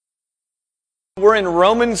We're in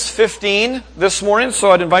Romans 15 this morning, so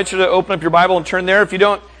I'd invite you to open up your Bible and turn there. If you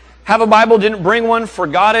don't have a Bible, didn't bring one,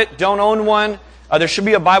 forgot it, don't own one, there should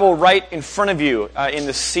be a Bible right in front of you in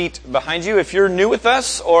the seat behind you. If you're new with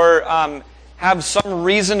us or have some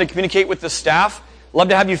reason to communicate with the staff, love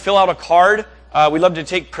to have you fill out a card. We love to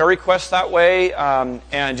take prayer requests that way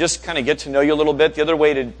and just kind of get to know you a little bit. The other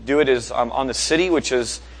way to do it is on the city, which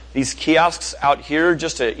is these kiosks out here,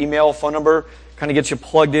 just an email, phone number, kind of get you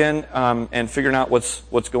plugged in and figuring out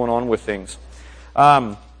what's going on with things.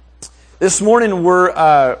 This morning we're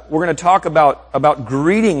going to talk about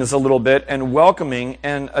greetings a little bit and welcoming,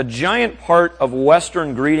 and a giant part of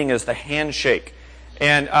Western greeting is the handshake,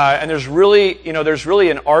 and there's really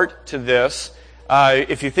an art to this.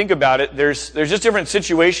 If you think about it, there's just different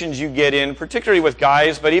situations you get in, particularly with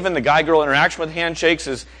guys, but even the guy-girl interaction with handshakes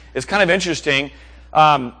is kind of interesting.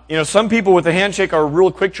 Some people with the handshake are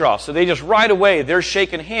real quick draw, so they just right away, they're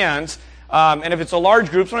shaking hands. And if it's a large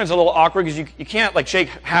group, sometimes it's a little awkward because you can't like shake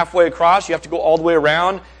halfway across. You have to go all the way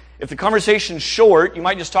around. If the conversation's short, you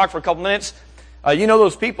might just talk for a couple minutes.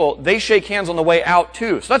 Those people, they shake hands on the way out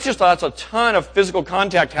too. So that's a ton of physical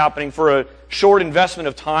contact happening for a short investment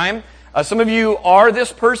of time. Some of you are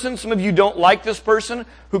this person. Some of you don't like this person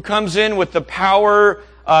who comes in with the power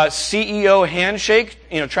CEO handshake.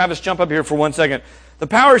 Travis, jump up here for 1 second. The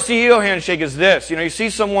power CEO handshake is this. You see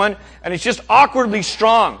someone and it's just awkwardly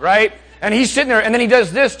strong, right? And he's sitting there and then he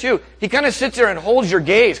does this too. He kind of sits there and holds your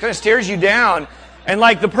gaze, kind of stares you down. And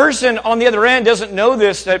like the person on the other end doesn't know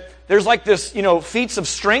this, that there's like this, feats of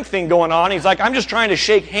strength thing going on. He's like, I'm just trying to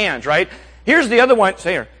shake hands, right? Here's the other one.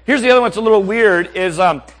 Here's the other one that's a little weird is,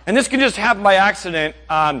 and this can just happen by accident.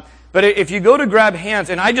 But if you go to grab hands,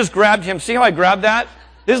 and I just grabbed him, see how I grabbed that?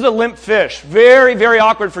 This is the limp fish. Very, very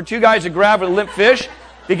awkward for two guys to grab with a limp fish.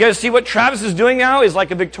 Because see what Travis is doing now is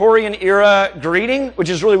like a Victorian era greeting, which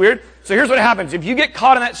is really weird. So here's what happens. If you get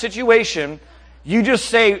caught in that situation, you just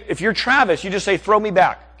say, if you're Travis, you just say, throw me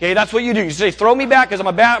back. Okay, that's what you do. You say, throw me back because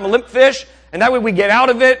I'm a limp fish. And that way we get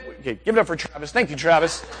out of it. Okay, give it up for Travis. Thank you,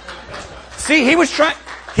 Travis. See, he was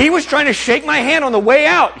trying to shake my hand on the way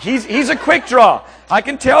out. He's a quick draw. I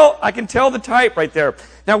can tell the type right there.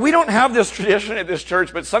 Now, we don't have this tradition at this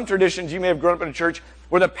church, but some traditions, you may have grown up in a church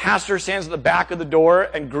where the pastor stands at the back of the door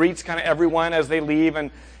and greets kind of everyone as they leave.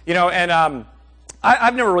 And,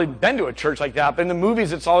 I've never really been to a church like that, but in the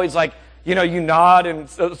movies, it's always like, you nod and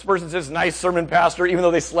this person says, nice sermon, pastor, even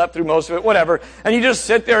though they slept through most of it, whatever. And you just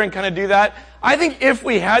sit there and kind of do that. I think if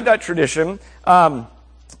we had that tradition,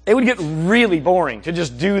 it would get really boring to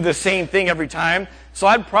just do the same thing every time. So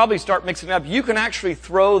I'd probably start mixing it up. You can actually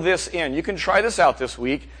throw this in. You can try this out this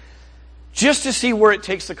week just to see where it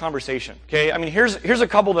takes the conversation. Okay? I mean, here's a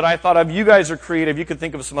couple that I thought of. You guys are creative. You could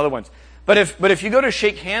think of some other ones. But if you go to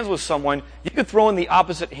shake hands with someone, you could throw in the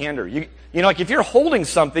opposite hander. Like if you're holding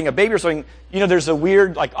something, a baby or something, there's a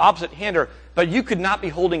weird like opposite hander, but you could not be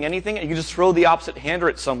holding anything, and you just throw the opposite hander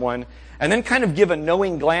at someone and then kind of give a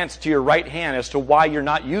knowing glance to your right hand as to why you're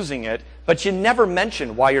not using it, but you never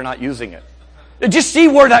mention why you're not using it. Just see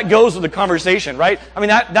where that goes with the conversation, right? I mean,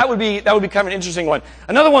 that would be kind of an interesting one.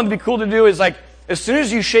 Another one that'd be cool to do is like, as soon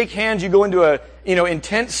as you shake hands, you go into a,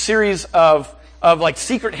 intense series of like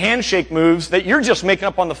secret handshake moves that you're just making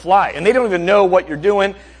up on the fly, and they don't even know what you're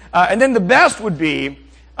doing. And then the best would be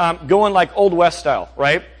going like Old West style,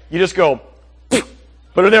 right? You just go, put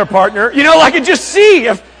her there, partner. Like and just see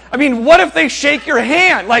what if they shake your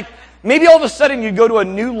hand? Like maybe all of a sudden you go to a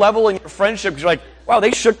new level in your friendship because you're like, wow,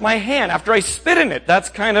 they shook my hand after I spit in it. That's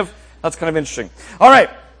kind of interesting. All right.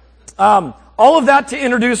 All of that to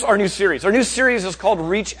introduce our new series. Our new series is called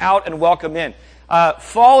Reach Out and Welcome In.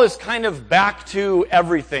 Fall is kind of back to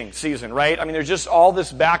everything season, right? I mean, there's just all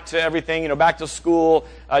this back to everything, back to school,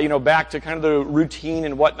 back to kind of the routine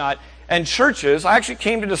and whatnot. And churches, I actually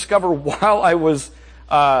came to discover while I was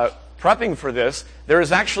prepping for this, there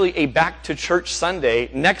is actually a Back to Church Sunday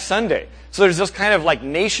next Sunday. So there's this kind of like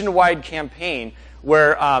nationwide campaign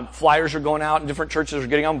where flyers are going out and different churches are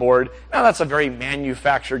getting on board. Now that's a very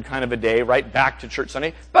manufactured kind of a day, right? Back to Church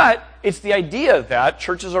Sunday. But it's the idea that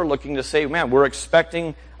churches are looking to say, man, we're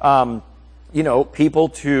expecting, people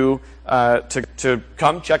to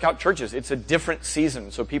come check out churches. It's a different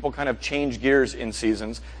season, so people kind of change gears in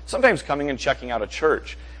seasons, sometimes coming and checking out a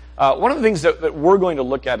church. One of the things that we're going to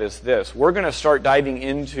look at is this. We're going to start diving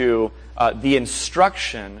into the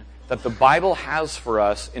instruction that the Bible has for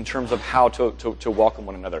us in terms of how to welcome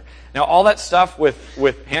one another. Now, all that stuff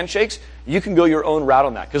with handshakes, you can go your own route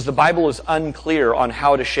on that because the Bible is unclear on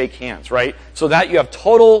how to shake hands, right? So that you have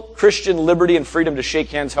total Christian liberty and freedom to shake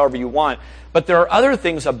hands however you want. But there are other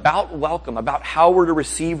things about welcome, about how we're to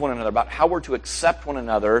receive one another, about how we're to accept one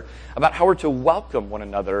another, about how we're to welcome one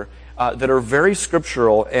another that are very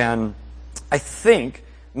scriptural. And I think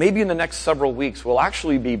maybe in the next several weeks we'll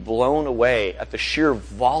actually be blown away at the sheer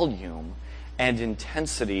volume and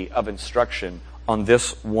intensity of instruction on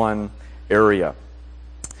this one area.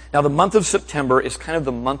 Now, the month of September is kind of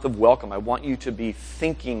the month of welcome. I want you to be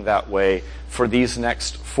thinking that way for these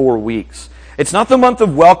next 4 weeks. It's not the month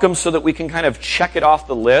of welcome so that we can kind of check it off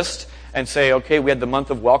the list and say, okay, we had the month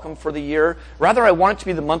of welcome for the year. Rather, I want it to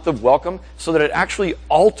be the month of welcome so that it actually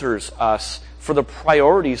alters us for the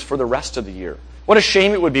priorities for the rest of the year. What a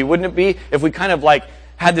shame it would be, wouldn't it be, if we kind of like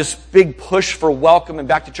had this big push for welcome and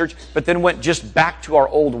back to church, but then went just back to our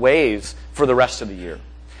old ways for the rest of the year.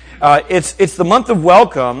 It's the month of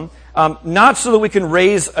welcome, not so that we can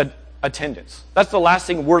raise attendance. That's the last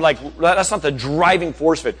thing we're like, that's not the driving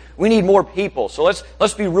force of it. We need more people. So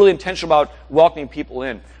let's be really intentional about welcoming people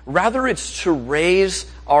in. Rather, it's to raise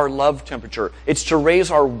our love temperature. It's to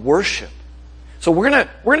raise our worship. So we're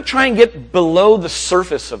gonna try and get below the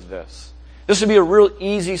surface of this. This would be a real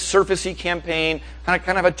easy, surfacey campaign,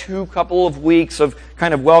 kind of a couple of weeks of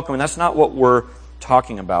kind of welcome, and that's not what we're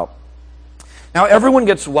talking about. Now, everyone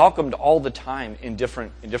gets welcomed all the time in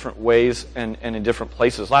different ways and in different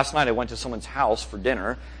places. Last night, I went to someone's house for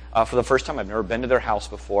dinner for the first time. I've never been to their house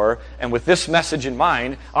before. And with this message in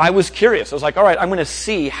mind, I was curious. I was like, all right, I'm going to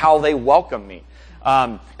see how they welcome me.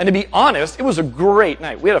 And to be honest, it was a great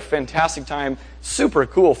night. We had a fantastic time. Super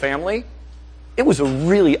cool family. It was a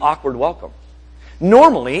really awkward welcome.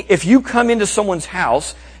 Normally, if you come into someone's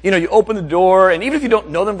house, you open the door, and even if you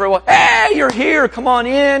don't know them very well, hey, you're here, come on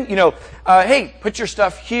in, hey, put your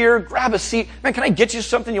stuff here, grab a seat. Man, can I get you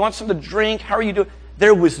something? You want something to drink? How are you doing?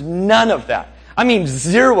 There was none of that. I mean,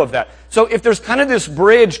 zero of that. So if there's kind of this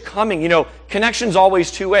bridge coming, connection's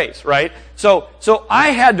always two ways, right? So I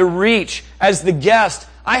had to reach, as the guest,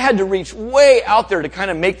 I had to reach way out there to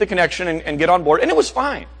kind of make the connection and get on board, and it was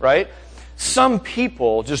fine, right? Some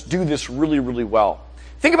people just do this really, really well.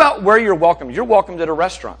 Think about where you're welcomed. You're welcomed at a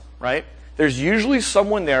restaurant, right? There's usually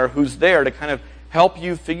someone there who's there to kind of help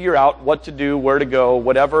you figure out what to do, where to go,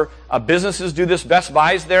 whatever. Businesses do this. Best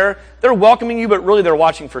Buy's there. They're welcoming you, but really they're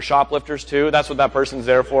watching for shoplifters too. That's what that person's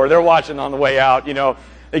there for. They're watching on the way out.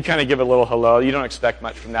 They kind of give a little hello. You don't expect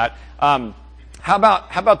much from that. How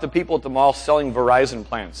about the people at the mall selling Verizon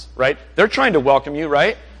plans, right? They're trying to welcome you,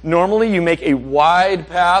 right? Normally you make a wide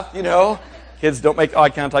path, Kids, don't make eye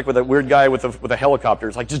contact with that weird guy with a helicopter.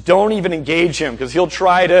 It's like, just don't even engage him because he'll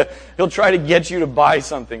try to get you to buy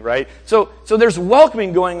something, right? So there's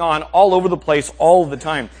welcoming going on all over the place all the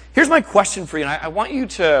time. Here's my question for you, and I want you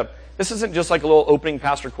to, this isn't just like a little opening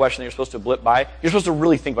pastor question that you're supposed to blip by. You're supposed to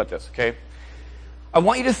really think about this, okay? I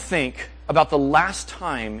want you to think about the last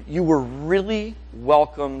time you were really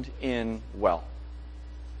welcomed in well.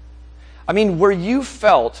 I mean, where you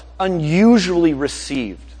felt unusually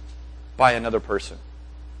received by another person.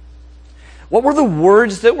 What were the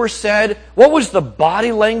words that were said? What was the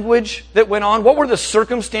body language that went on? What were the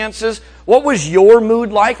circumstances? What was your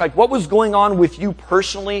mood like? Like, what was going on with you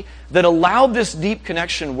personally that allowed this deep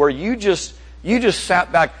connection where you just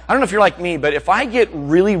sat back? I don't know if you're like me, but if I get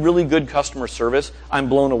really, really good customer service, I'm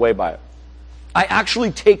blown away by it. I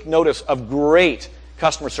actually take notice of great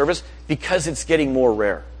customer service because it's getting more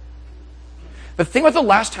rare. But think about the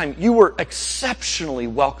last time you were exceptionally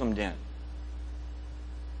welcomed in.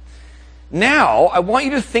 Now, I want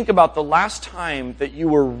you to think about the last time that you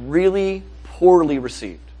were really poorly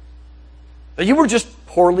received. That you were just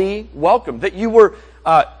poorly welcomed. That you were,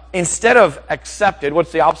 instead of accepted,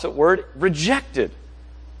 what's the opposite word? Rejected.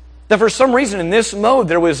 That for some reason in this mode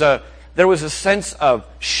there was a sense of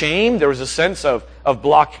shame, there was a sense of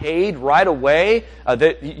blockade right away,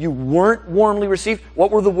 that you weren't warmly received.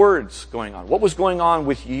 What were the words going on? What was going on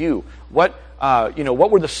with you? What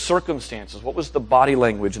were the circumstances? What was the body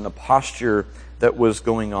language and the posture that was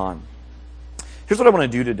going on? Here's what I want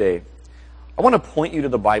to do today. I want to point you to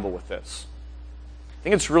the Bible with this. I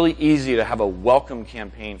think it's really easy to have a welcome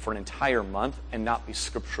campaign for an entire month and not be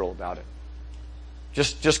scriptural about it.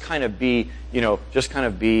 Just kind of be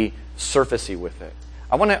surfacey with it.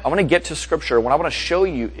 I want to get to Scripture. What I want to show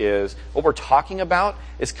you is what we're talking about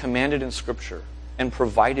is commanded in Scripture and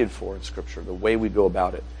provided for in Scripture, the way we go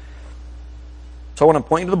about it. So I want to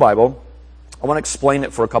point you to the Bible. I want to explain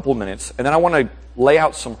it for a couple of minutes, and then I want to lay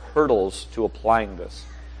out some hurdles to applying this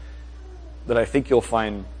that I think you'll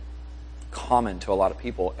find common to a lot of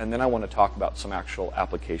people. And then I want to talk about some actual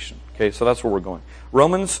application. Okay, so that's where we're going.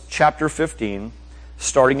 Romans chapter 15,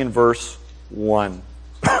 starting in verse 1.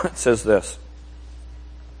 It says this.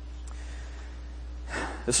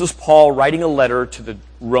 This is Paul writing a letter to the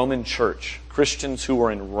Roman church, Christians who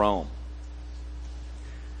were in Rome.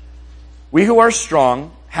 We who are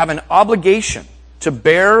strong have an obligation to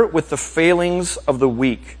bear with the failings of the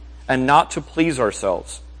weak and not to please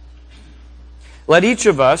ourselves. Let each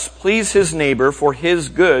of us please his neighbor for his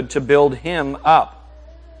good to build him up.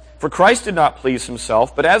 For Christ did not please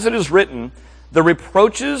himself, but as it is written, the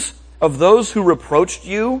reproaches of those who reproached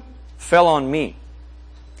you fell on me.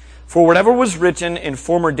 For whatever was written in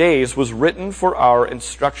former days was written for our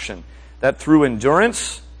instruction, that through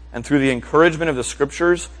endurance and through the encouragement of the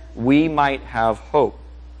Scriptures we might have hope.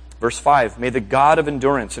 Verse 5, may the God of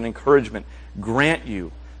endurance and encouragement grant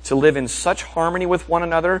you to live in such harmony with one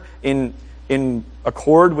another, in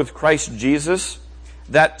accord with Christ Jesus,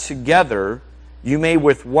 that together you may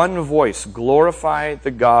with one voice glorify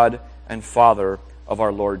the God and Father of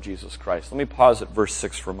our Lord Jesus Christ. Let me pause at verse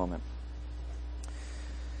 6 for a moment.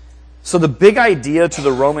 So the big idea to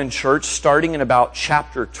the Roman church, starting in about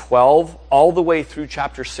chapter 12, all the way through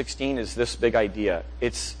chapter 16, is this big idea.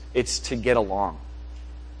 It's to get along.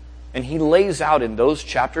 And he lays out in those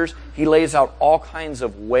chapters, he lays out all kinds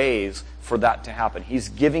of ways for that to happen. He's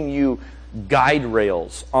giving you guide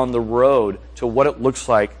rails on the road to what it looks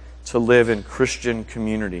like to live in Christian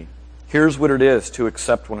community. Here's what it is to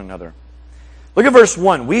accept one another. Look at verse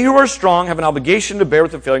 1. We who are strong have an obligation to bear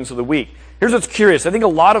with the failings of the weak. Here's what's curious. I think a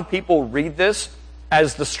lot of people read this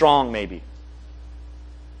as the strong, maybe.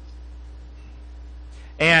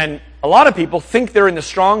 And a lot of people think they're in the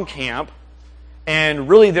strong camp, and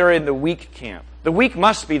really they're in the weak camp. The weak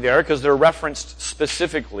must be there because they're referenced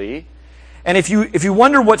specifically. And if you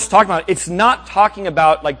wonder what's talking about, it's not talking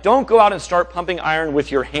about, like, don't go out and start pumping iron with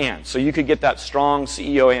your hands so you could get that strong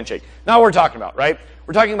CEO handshake. Not what we're talking about, right?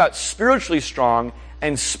 We're talking about spiritually strong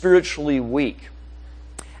and spiritually weak.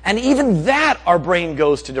 And even that, our brain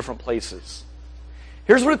goes to different places.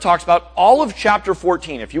 Here's what it talks about. All of chapter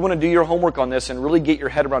 14, if you want to do your homework on this and really get your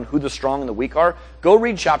head around who the strong and the weak are, go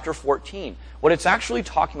read chapter 14. What it's actually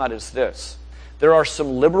talking about is this. There are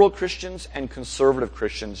some liberal Christians and conservative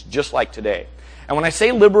Christians just like today. And when I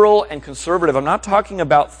say liberal and conservative, I'm not talking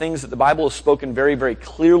about things that the Bible has spoken very, very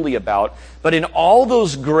clearly about. But in all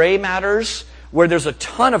those gray matters where there's a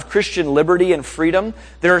ton of Christian liberty and freedom,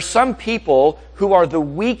 there are some people who are the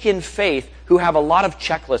weak in faith who have a lot of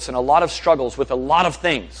checklists and a lot of struggles with a lot of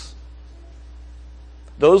things.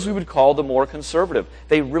 Those we would call the more conservative.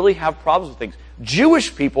 They really have problems with things.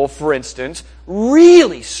 Jewish people, for instance,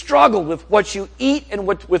 really struggle with what you eat and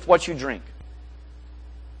with what you drink.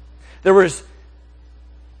 There was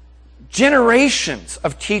generations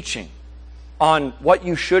of teaching on what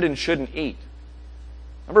you should and shouldn't eat.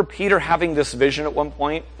 Remember Peter having this vision at one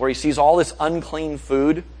point where he sees all this unclean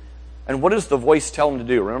food? And what does the voice tell him to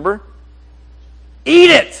do? Remember? Eat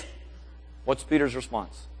it! What's Peter's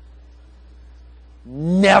response?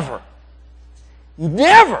 Never.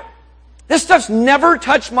 Never! This stuff's never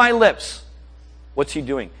touched my lips. What's he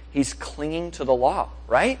doing? He's clinging to the law,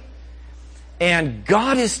 right? And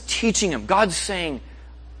God is teaching him. God's saying,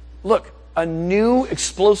 look, a new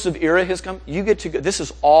explosive era has come. You get to go. This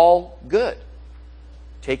is all good.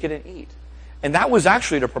 Take it and eat. And that was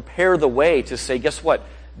actually to prepare the way to say, guess what?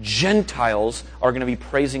 Gentiles are going to be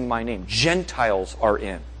praising my name. Gentiles are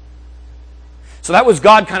in. So that was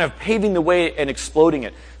God kind of paving the way and exploding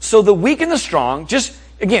it. So the weak and the strong, just,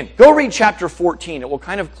 again, go read chapter 14. It will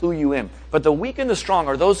kind of clue you in. But the weak and the strong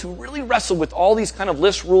are those who really wrestle with all these kind of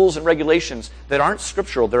lists, rules, and regulations that aren't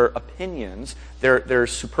scriptural. They're opinions. They're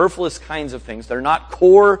superfluous kinds of things. They're not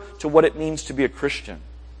core to what it means to be a Christian.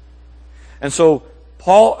 And so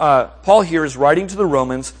Paul here is writing to the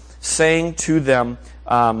Romans, saying to them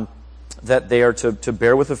that they are to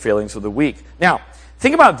bear with the failings of the weak. Now,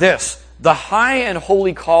 think about this. The high and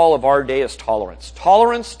holy call of our day is tolerance.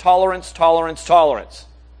 Tolerance, tolerance, tolerance, tolerance.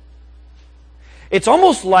 It's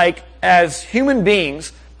almost like, as human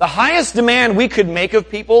beings, the highest demand we could make of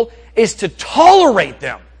people is to tolerate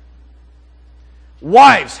them.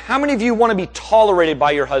 Wives, how many of you want to be tolerated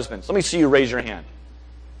by your husbands? Let me see you raise your hand.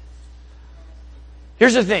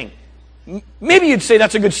 Here's the thing. Maybe you'd say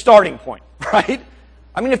that's a good starting point, right?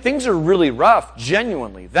 I mean, if things are really rough,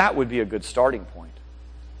 genuinely, that would be a good starting point.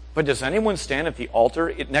 But does anyone stand at the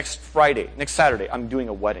altar? Next Saturday, I'm doing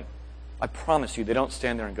a wedding. I promise you, they don't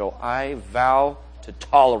stand there and go, I vow to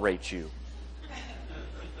tolerate you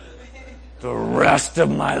the rest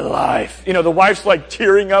of my life. You know, the wife's like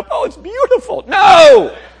tearing up. Oh, it's beautiful.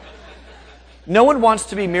 No! No one wants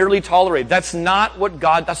to be merely tolerated. That's not what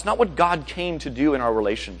God came to do in our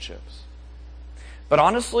relationships. But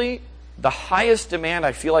honestly, the highest demand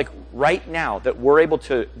I feel like right now that we're able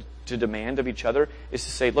to demand of each other is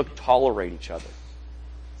to say, look, tolerate each other.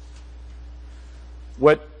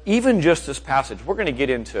 What even just this passage, we're going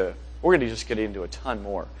to just get into a ton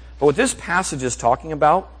more. But what this passage is talking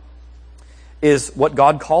about is what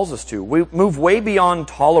God calls us to. We move way beyond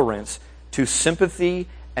tolerance to sympathy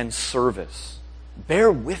and service. Bear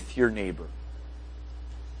with your neighbor.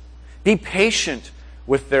 Be patient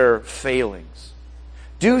with their failings.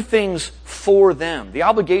 Do things for them. The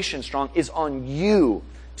obligation, Strong, is on you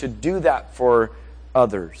to do that for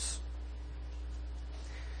others.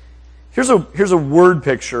 Here's a word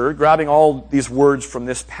picture, grabbing all these words from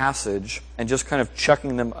this passage and just kind of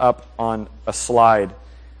chucking them up on a slide.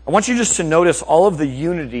 I want you just to notice all of the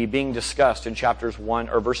unity being discussed in chapters 1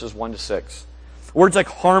 or verses 1 to 6. Words like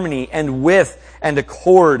harmony and with and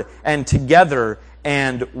accord and together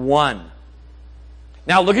and one.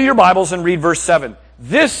 Now look at your Bibles and read verse 7.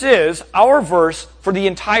 This is our verse for the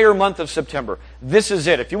entire month of September. This is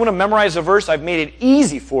it. If you want to memorize a verse, I've made it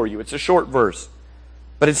easy for you. It's a short verse,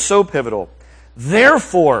 but it's so pivotal.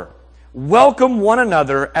 Therefore, welcome one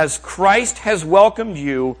another as Christ has welcomed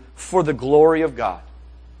you for the glory of God.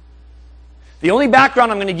 The only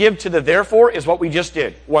background I'm going to give to the therefore is what we just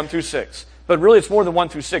did, 1 through 6. But really it's more than 1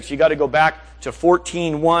 through 6. You got to go back to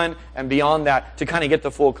 14:1 and beyond that to kind of get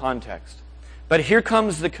the full context. But here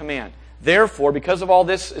comes the command. Therefore, because of all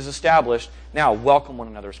this is established, now welcome one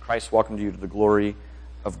another as Christ welcomed you to the glory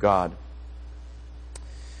of God.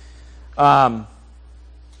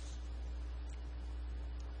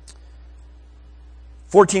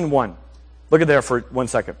 14:1. Look at there for 1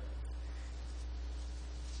 second.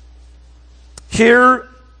 Here,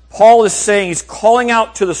 Paul is saying, he's calling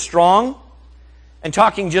out to the strong and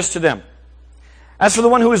talking just to them. As for the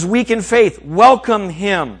one who is weak in faith, welcome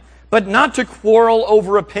him, but not to quarrel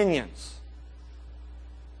over opinions.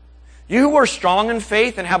 You who are strong in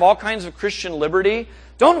faith and have all kinds of Christian liberty,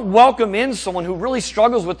 don't welcome in someone who really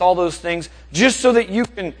struggles with all those things just so that you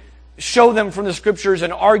can show them from the Scriptures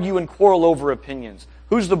and argue and quarrel over opinions.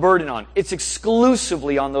 Who's the burden on? It's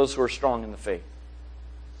exclusively on those who are strong in the faith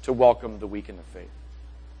to welcome the weak in the faith.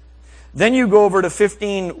 Then you go over to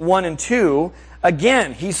 15:1 and 2.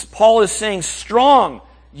 Again, Paul is saying, strong,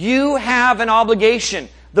 you have an obligation.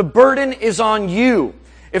 The burden is on you.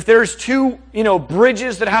 If there's two,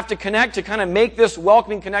 bridges that have to connect to kind of make this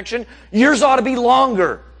welcoming connection, yours ought to be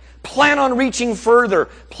longer. Plan on reaching further.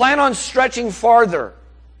 Plan on stretching farther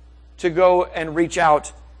to go and reach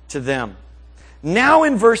out to them. Now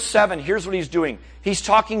in verse 7, here's what he's doing. He's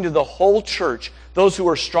talking to the whole church, those who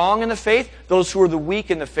are strong in the faith, those who are the weak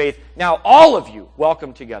in the faith. Now all of you,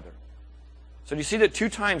 welcome together. So do you see that 2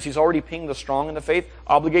 times he's already pinged the strong in the faith?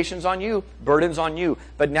 Obligations on you, burdens on you.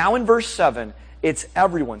 But now in verse 7, it's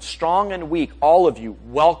everyone, strong and weak, all of you,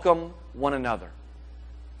 welcome one another.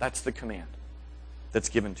 That's the command that's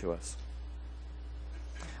given to us.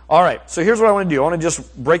 All right, so here's what I want to do. I want to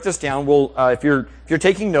just break this down. If you're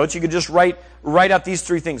taking notes, you could just write out these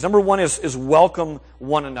 3 things. Number 1 is welcome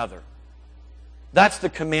one another. That's the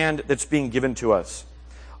command that's being given to us.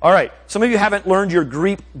 All right, some of you haven't learned your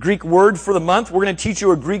Greek word for the month. We're going to teach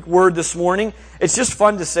you a Greek word this morning. It's just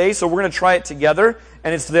fun to say, so we're going to try it together.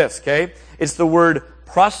 And it's this, okay? It's the word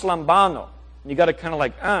proslambano. You got to kind of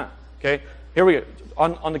like, okay? Here we go.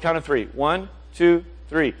 On the count of 3. 1, 2,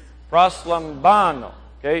 3. Proslambano.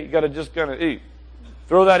 Okay? You got to just kind of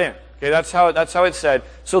throw that in. Okay, that's how it's said.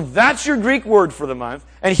 So that's your Greek word for the month.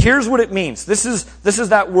 And here's what it means. This is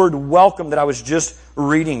that word welcome that I was just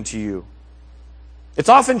reading to you. It's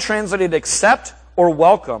often translated accept or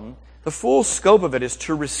welcome. The full scope of it is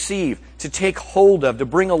to receive, to take hold of, to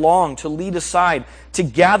bring along, to lead aside, to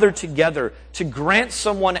gather together, to grant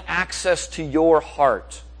someone access to your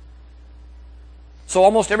heart. So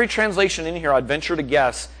almost every translation in here, I'd venture to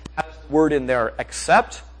guess, has the word in there,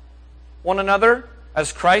 accept one another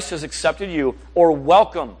as Christ has accepted you, or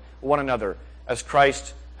welcome one another as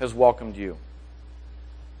Christ has welcomed you.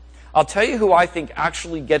 I'll tell you who I think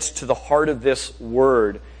actually gets to the heart of this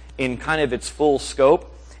word in kind of its full scope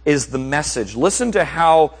is the Message. Listen to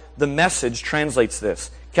how the Message translates this.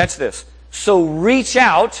 Catch this. So reach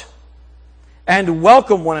out and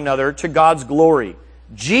welcome one another to God's glory.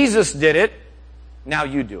 Jesus did it. Now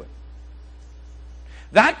you do it.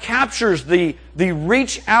 That captures the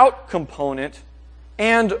reach out component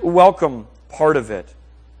and welcome part of it.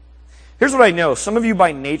 Here's what I know. Some of you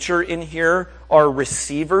by nature in here are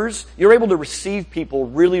receivers. You're able to receive people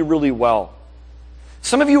really, really well.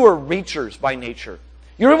 Some of you are reachers by nature.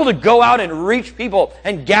 You're able to go out and reach people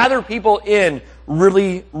and gather people in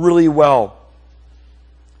really, really well.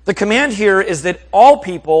 The command here is that all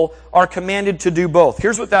people are commanded to do both.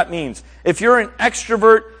 Here's what that means. If you're an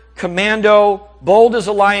extrovert, commando, bold as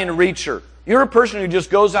a lion reacher, you're a person who just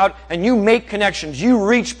goes out and you make connections, you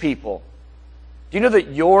reach people. Do you know that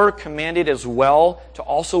you're commanded as well to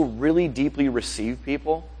also really deeply receive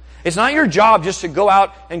people? It's not your job just to go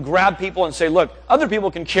out and grab people and say, look, other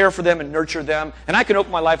people can care for them and nurture them, and I can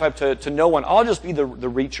open my life up to no one. I'll just be the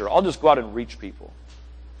reacher. I'll just go out and reach people.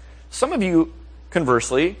 Some of you,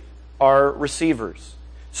 conversely, are receivers.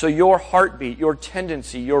 So your heartbeat, your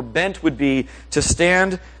tendency, your bent would be to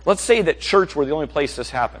stand. Let's say that church were the only place this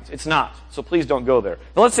happens. It's not, so please don't go there.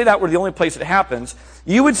 But let's say that were the only place it happens.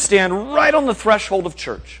 You would stand right on the threshold of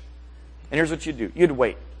church. And here's what you'd do. You'd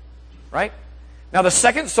wait, right? Now, the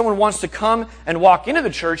second someone wants to come and walk into the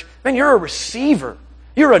church, man, you're a receiver.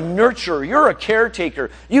 You're a nurturer. You're a caretaker.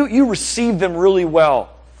 You receive them really well.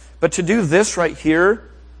 But to do this right here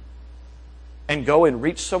and go and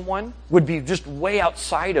reach someone would be just way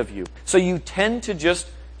outside of you. So you tend to just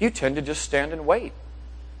stand and wait.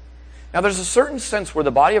 Now, there's a certain sense where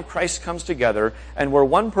the body of Christ comes together, and where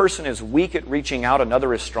one person is weak at reaching out,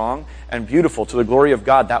 another is strong and beautiful. To the glory of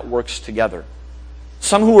God, that works together.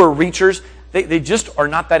 Some who are reachers, they just are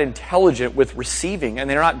not that intelligent with receiving, and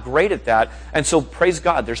they're not great at that. And so, praise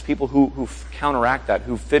God, there's people who counteract that,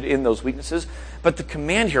 who fit in those weaknesses. But the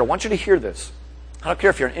command here, I want you to hear this. I don't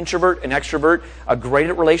care if you're an introvert, an extrovert, great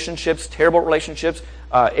at relationships, terrible at relationships,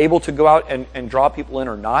 able to go out and draw people in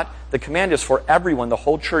or not. The command is for everyone, the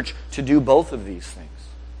whole church, to do both of these things.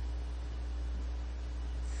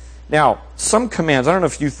 Now, some commands, I don't know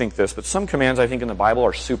if you think this, but some commands I think in the Bible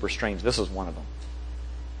are super strange. This is one of them.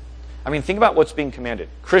 I mean, think about what's being commanded.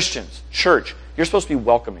 Christians, church, you're supposed to be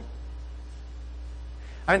welcoming.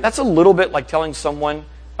 I mean, that's a little bit like telling someone,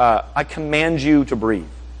 I command you to breathe.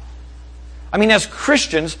 I mean, as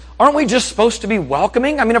Christians, aren't we just supposed to be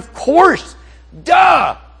welcoming? I mean, of course.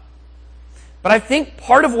 Duh! But I think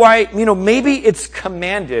part of why, maybe it's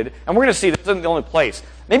commanded, and we're going to see this isn't the only place.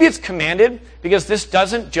 Maybe it's commanded because this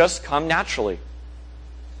doesn't just come naturally.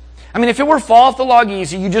 I mean, if it were fall off the log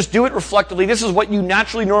easy, you just do it reflectively. This is what you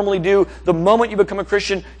naturally normally do. The moment you become a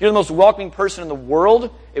Christian, you're the most welcoming person in the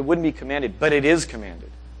world. It wouldn't be commanded, but it is commanded.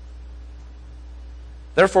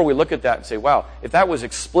 Therefore, we look at that and say, wow, if that was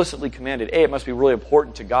explicitly commanded, A, it must be really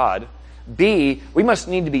important to God. B, we must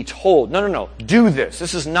need to be told, no, do this.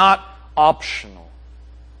 This is not optional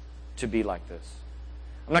to be like this.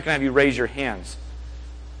 I'm not going to have you raise your hands.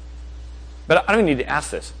 But I don't even need to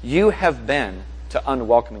ask this. You have been to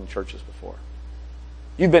unwelcoming churches before.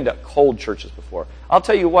 You've been to cold churches before. I'll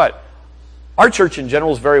tell you what, our church in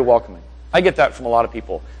general is very welcoming. I get that from a lot of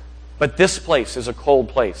people. But this place is a cold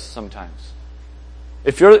place sometimes.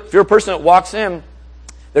 If you're a person that walks in,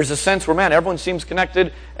 there's a sense where, man, everyone seems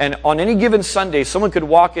connected, and on any given Sunday, someone could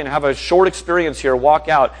walk in, have a short experience here, walk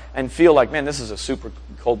out, and feel like, man, this is a super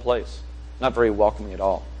cold place. Not very welcoming at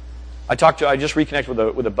all. I just reconnected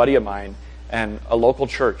with a buddy of mine and a local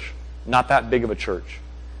church, not that big of a church.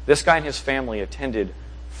 This guy and his family attended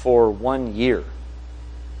for 1 year.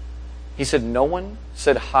 He said no one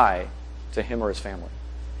said hi to him or his family.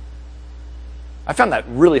 I found that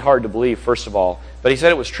really hard to believe, first of all, but he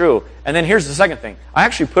said it was true. And then here's the second thing. I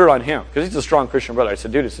actually put it on him, because he's a strong Christian brother. I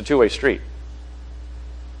said, dude, it's a two-way street.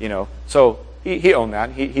 So he owned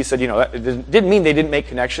that. He said, that it didn't mean they didn't make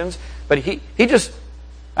connections, but he just,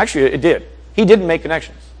 actually it did. He didn't make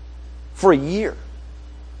connections for a year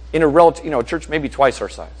in a church maybe twice our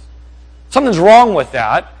size. Something's wrong with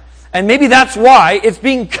that, and maybe that's why it's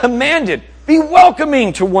being commanded. Be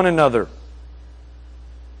welcoming to one another.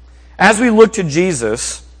 As we look to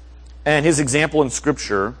Jesus and his example in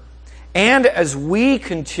Scripture, and as we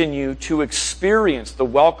continue to experience the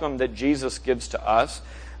welcome that Jesus gives to us,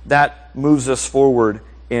 that moves us forward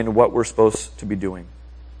in what we're supposed to be doing.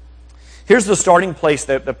 Here's the starting place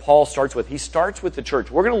that Paul starts with. He starts with the church.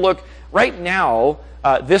 We're going to look right now,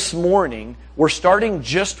 this morning, we're starting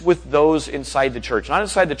just with those inside the church. Not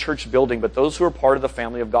inside the church building, but those who are part of the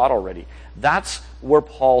family of God already. That's where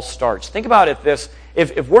Paul starts. Think about it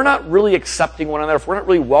if we're not really accepting one another, if we're not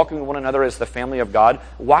really welcoming one another as the family of God,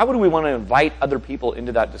 why would we want to invite other people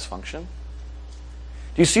into that dysfunction?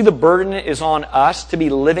 Do you see the burden is on us to be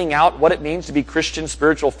living out what it means to be Christian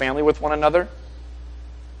spiritual family with one another?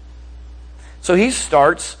 So he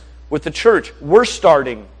starts with the church. We're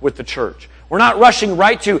starting with the church. We're not rushing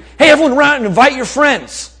right to, hey, everyone run out and invite your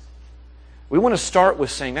friends. We want to start with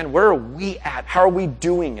saying, man, where are we at? How are we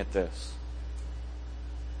doing at this?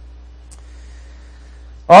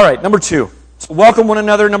 All right, number 2. welcome one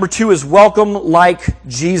another. Number 2 is welcome like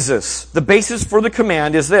Jesus. The basis for the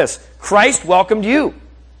command is this. Christ welcomed you.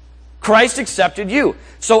 Christ accepted you.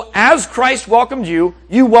 So as Christ welcomed you,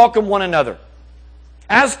 you welcome one another.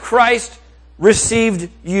 As Christ received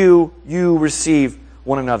you, you receive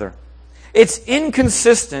one another. It's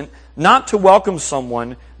inconsistent not to welcome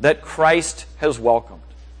someone that Christ has welcomed.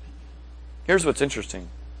 Here's what's interesting.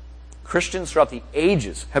 Christians throughout the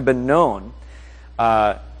ages have been known,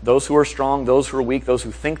 those who are strong, those who are weak, those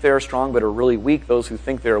who think they are strong but are really weak, those who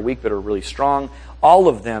think they are weak but are really strong, all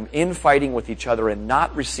of them infighting with each other and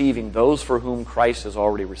not receiving those for whom Christ has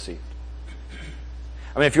already received.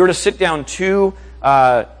 I mean, if you were to sit down two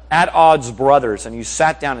at-odds brothers and you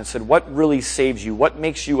sat down and said, what really saves you? What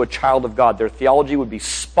makes you a child of God? Their theology would be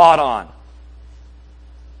spot on.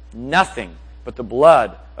 Nothing but the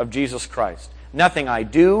blood of Jesus Christ. Nothing I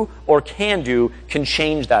do or can do can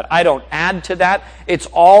change that. I don't add to that. It's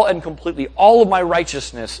all and completely, all of my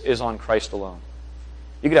righteousness is on Christ alone.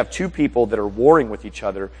 You could have two people that are warring with each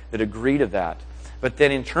other that agree to that. But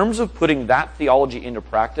then in terms of putting that theology into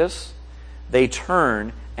practice, they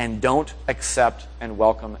turn and don't accept and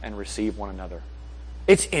welcome and receive one another.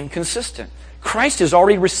 It's inconsistent. Christ has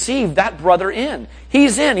already received that brother in.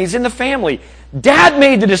 He's in the family. Dad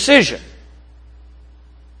made the decision.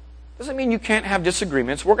 Doesn't mean you can't have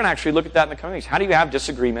disagreements. We're going to actually look at that in the coming weeks. How do you have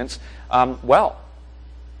disagreements? Well,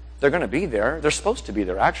 they're going to be there. They're supposed to be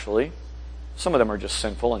there, actually. Some of them are just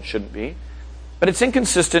sinful and shouldn't be. But it's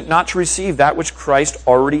inconsistent not to receive that which Christ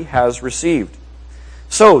already has received.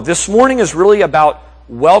 So, this morning is really about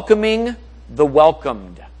welcoming the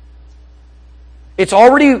welcomed. It's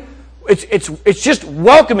just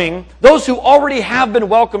welcoming those who already have been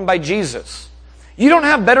welcomed by Jesus. You don't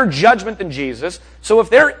have better judgment than Jesus, so if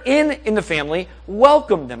they're in the family,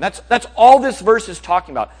 welcome them. That's all this verse is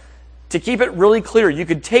talking about. To keep it really clear, you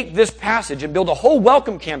could take this passage and build a whole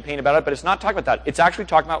welcome campaign about it, but it's not talking about that. It's actually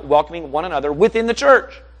talking about welcoming one another within the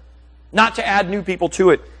church, not to add new people to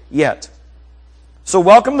it yet. So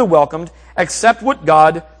welcome the welcomed, accept what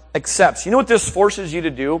God accepts. You know what this forces you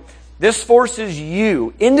to do? This forces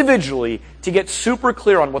you individually to get super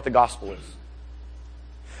clear on what the gospel is.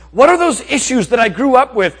 What are those issues that I grew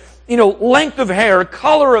up with? You know, length of hair,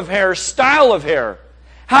 color of hair, style of hair,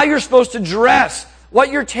 how you're supposed to dress,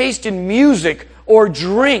 what your taste in music or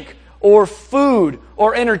drink or food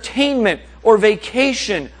or entertainment or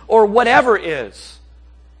vacation or whatever is.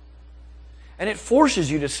 And it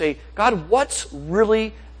forces you to say, God, what's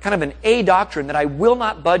really kind of an A doctrine that I will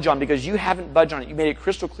not budge on because you haven't budged on it. You made it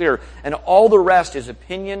crystal clear. And all the rest is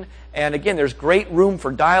opinion. And again, there's great room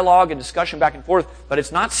for dialogue and discussion back and forth, but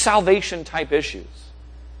it's not salvation type issues.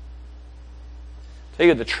 I'll tell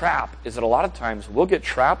you, the trap is that a lot of times we'll get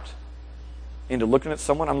trapped into looking at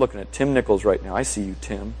someone. I'm looking at Tim Nichols right now. I see you,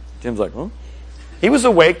 Tim. Tim's like, huh? He was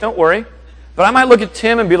awake, don't worry. But I might look at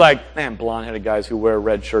Tim and be like, man, blonde-headed guys who wear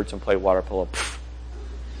red shirts and play water polo. Pfft.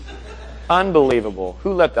 Unbelievable.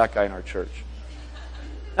 Who let that guy in our church?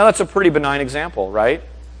 Now, that's a pretty benign example, right?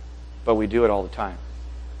 But we do it all the time.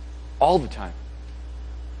 All the time.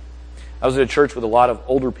 I was at a church with a lot of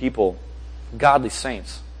older people, godly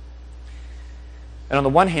saints. And on the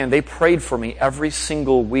one hand, they prayed for me every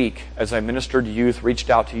single week as I ministered to youth, reached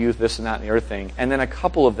out to youth, this and that and the other thing. And then a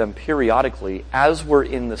couple of them periodically, as we're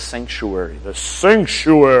in the sanctuary,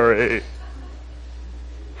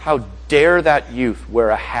 how dare that youth wear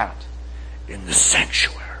a hat in the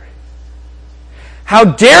sanctuary? How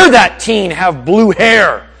dare that teen have blue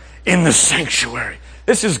hair in the sanctuary?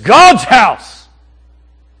 This is God's house.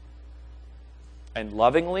 And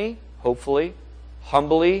lovingly, hopefully,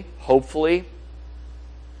 humbly, hopefully,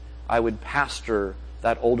 I would pastor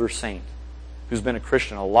that older saint who's been a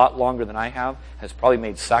Christian a lot longer than I have, has probably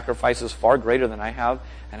made sacrifices far greater than I have,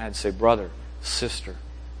 and I'd say, brother, sister,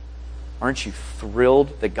 aren't you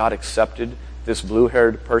thrilled that God accepted this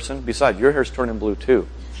blue-haired person? Besides, your hair's turning blue too.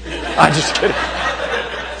 I'm just kidding.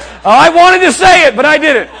 I wanted to say it, but I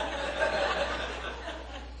didn't.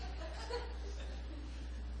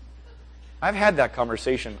 I've had that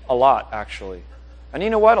conversation a lot, actually. And you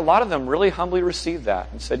know what? A lot of them really humbly received that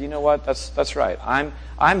and said, you know what? That's right.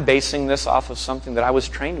 I'm basing this off of something that I was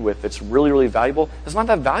trained with that's really, really valuable. It's not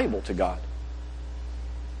that valuable to God.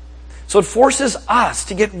 So it forces us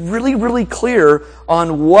to get really, really clear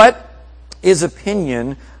on what is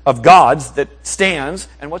opinion of God's that stands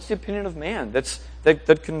and what's the opinion of man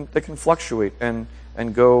that can fluctuate and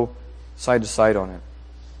go side to side on it.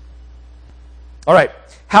 All right.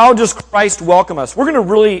 How does Christ welcome us? We're going to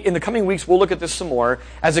really, in the coming weeks, we'll look at this some more.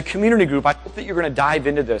 As a community group, I hope that you're going to dive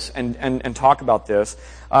into this and talk about this.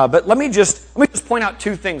 But let me just point out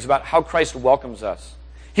two things about how Christ welcomes us.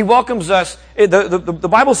 He welcomes us. The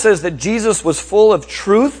Bible says that Jesus was full of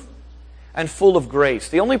truth and full of grace.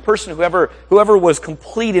 The only person who ever was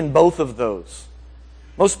complete in both of those.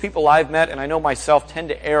 Most people I've met, and I know myself, tend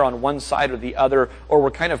to err on one side or the other, or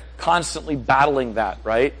we're kind of constantly battling that,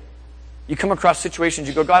 right? You come across situations,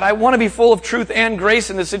 you go, God, I want to be full of truth and grace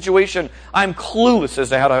in this situation. I'm clueless as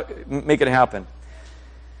to how to make it happen.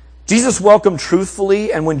 Jesus welcomed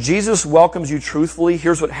truthfully, and when Jesus welcomes you truthfully,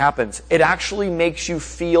 here's what happens. It actually makes you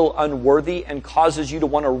feel unworthy and causes you to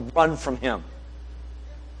want to run from Him.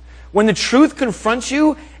 When the truth confronts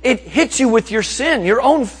you, it hits you with your sin, your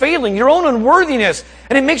own failing, your own unworthiness,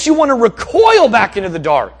 and it makes you want to recoil back into the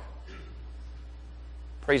dark.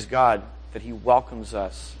 Praise God that He welcomes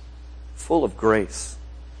us full of grace.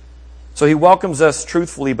 So He welcomes us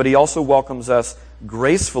truthfully, but He also welcomes us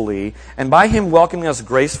gracefully. And by Him welcoming us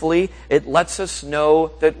gracefully, it lets us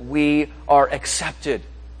know that we are accepted.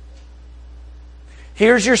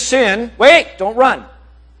 Here's your sin. Wait, don't run.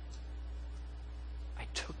 I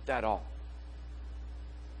took that all.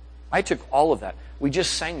 I took all of that. We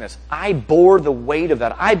just sang this. I bore the weight of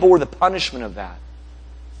that. I bore the punishment of that.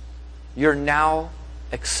 You're now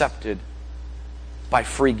accepted by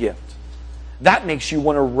free gift. That makes you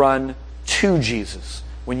want to run to Jesus.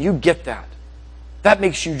 When you get that, that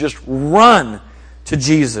makes you just run to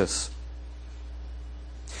Jesus.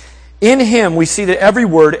 In Him, we see that every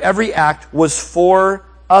word, every act was for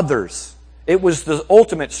others. It was the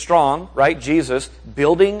ultimate strong, right? Jesus,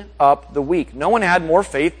 building up the weak. No one had more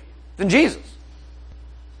faith than Jesus.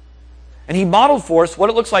 And He modeled for us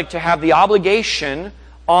what it looks like to have the obligation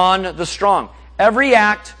on the strong. Every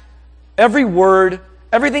act, every word,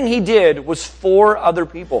 everything He did was for other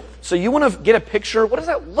people. So you want to get a picture? What does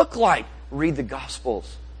that look like? Read the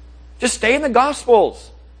Gospels. Just stay in the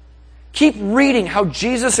Gospels. Keep reading how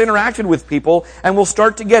Jesus interacted with people, and we'll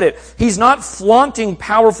start to get it. He's not flaunting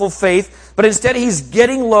powerful faith, but instead He's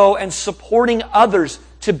getting low and supporting others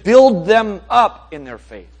to build them up in their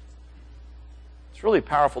faith. It's really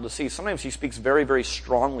powerful to see. Sometimes He speaks very, very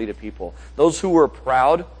strongly to people. Those who are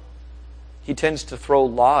proud, He tends to throw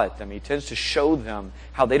law at them. He tends to show them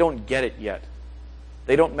how they don't get it yet.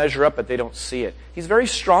 They don't measure up, but they don't see it. He's very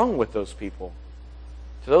strong with those people.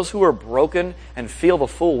 To those who are broken and feel the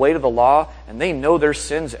full weight of the law, and they know their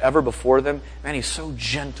sins ever before them, man, He's so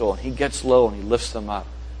gentle, and He gets low, and He lifts them up.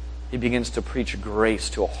 He begins to preach grace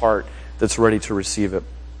to a heart that's ready to receive it.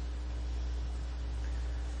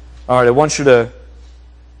 All right, I want you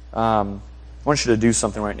to do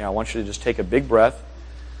something right now. I want you to just take a big breath,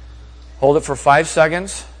 hold it for 5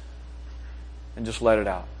 seconds, and just let it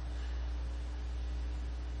out.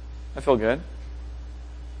 I feel good.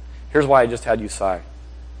 Here's why I just had you sigh.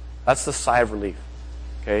 That's the sigh of relief.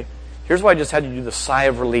 Okay? Here's why I just had you do the sigh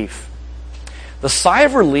of relief. The sigh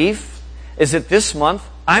of relief is that this month,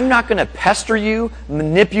 I'm not going to pester you,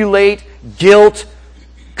 manipulate, guilt,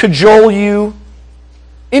 cajole you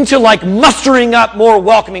into like mustering up more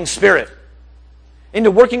welcoming spirit.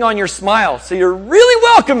 Into working on your smile so you're really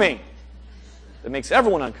welcoming. That makes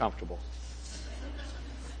everyone uncomfortable.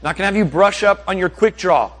 Not going to have you brush up on your quick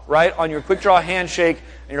draw, right? On your quick draw handshake,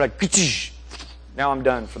 and you're like, now I'm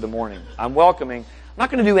done for the morning. I'm welcoming. I'm not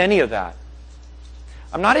going to do any of that.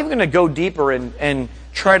 I'm not even going to go deeper and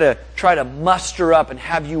try to muster up and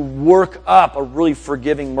have you work up a really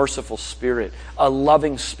forgiving, merciful spirit, a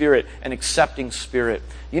loving spirit, an accepting spirit.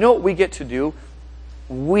 You know what we get to do?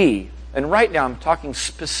 And right now I'm talking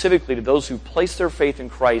specifically to those who place their faith in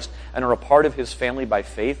Christ and are a part of His family by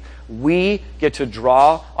faith. We get to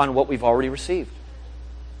draw on what we've already received.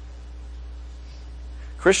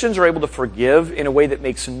 Christians are able to forgive in a way that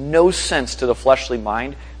makes no sense to the fleshly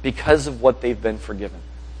mind because of what they've been forgiven.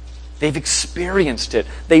 They've experienced it.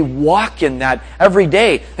 They walk in that every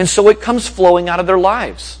day, and so it comes flowing out of their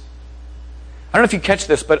lives. I don't know if you catch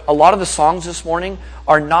this, but a lot of the songs this morning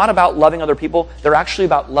are not about loving other people. They're actually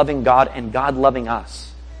about loving God and God loving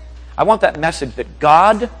us. I want that message that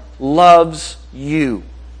God loves you.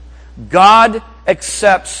 God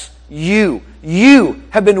accepts you. You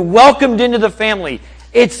have been welcomed into the family.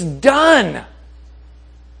 It's done.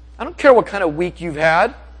 I don't care what kind of week you've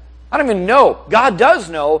had. I don't even know. God does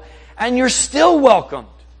know, and you're still welcomed.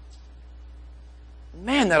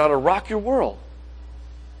 Man, that ought to rock your world.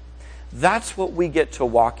 That's what we get to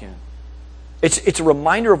walk in. It's a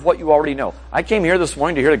reminder of what you already know. I came here this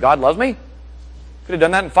morning to hear that God loves me. Could have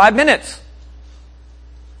done that in 5 minutes.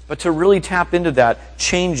 But to really tap into that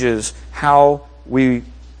changes how we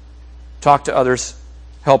talk to others,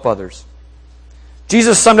 help others.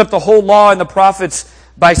 Jesus summed up the whole law and the prophets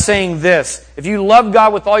by saying this: if you love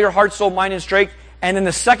God with all your heart, soul, mind, and strength, and then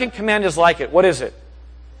the second command is like it. What is it?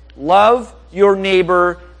 Love your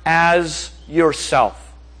neighbor as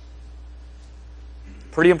yourself.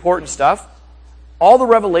 Pretty important stuff. All the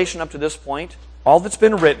revelation up to this point, all that's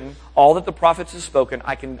been written, all that the prophets have spoken,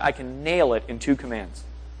 I can nail it in 2 commands.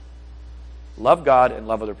 Love God and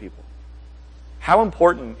love other people. How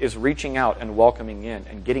important is reaching out and welcoming in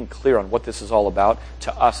and getting clear on what this is all about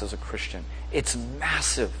to us as a Christian? It's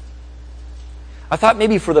massive. I thought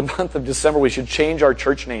maybe for the month of December we should change our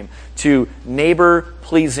church name to Neighbor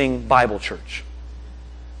Pleasing Bible Church.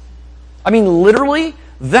 I mean, literally,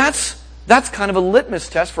 that's kind of a litmus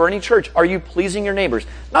test for any church. Are you pleasing your neighbors?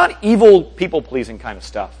 Not evil people-pleasing kind of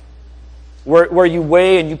stuff, where you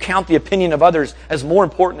weigh and you count the opinion of others as more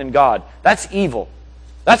important than God. That's evil.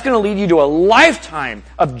 That's going to lead you to a lifetime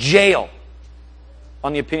of jail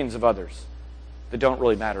on the opinions of others that don't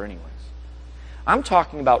really matter anyways. I'm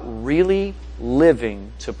talking about really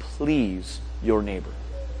living to please your neighbor.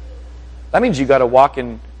 That means you got to walk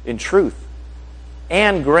in truth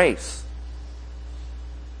and grace.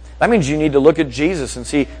 That means you need to look at Jesus and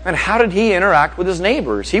see, man, how did he interact with his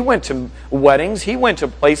neighbors? He went to weddings. He went to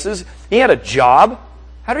places. He had a job.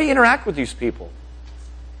 How did he interact with these people?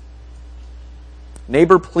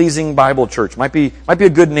 Neighbor-pleasing Bible Church might be a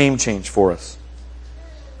good name change for us.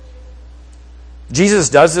 Jesus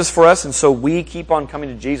does this for us, and so we keep on coming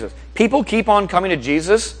to Jesus. People keep on coming to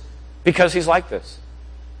Jesus because he's like this.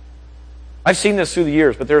 I've seen this through the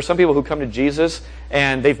years, but there are some people who come to Jesus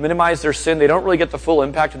and they've minimized their sin. They don't really get the full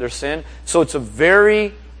impact of their sin. So it's a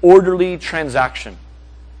very orderly transaction.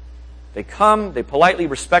 They come, they politely,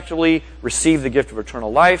 respectfully receive the gift of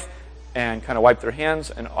eternal life and kind of wipe their hands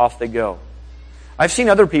and off they go. I've seen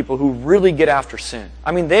other people who really get after sin.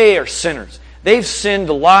 I mean, they are sinners. They've sinned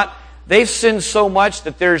a lot. They've sinned so much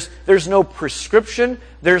that there's no prescription,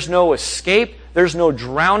 there's no escape, there's no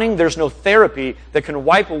drowning, there's no therapy that can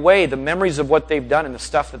wipe away the memories of what they've done and the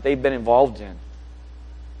stuff that they've been involved in.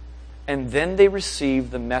 And then they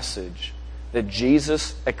receive the message that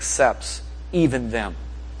Jesus accepts even them.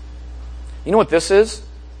 You know what this is?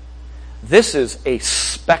 This is a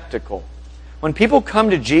spectacle. When people come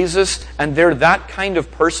to Jesus and they're that kind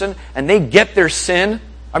of person and they get their sin,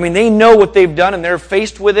 I mean, they know what they've done and they're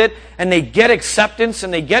faced with it and they get acceptance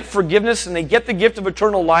and they get forgiveness and they get the gift of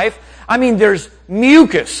eternal life. I mean, there's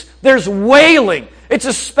mucus. There's wailing. It's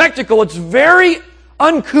a spectacle. It's very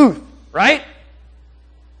uncouth, right?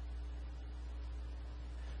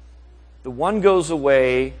 The one goes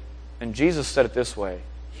away, and Jesus said it this way,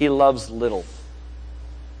 he loves little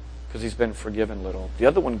because he's been forgiven little. The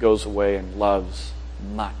other one goes away and loves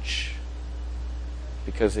much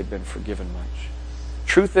because they've been forgiven much.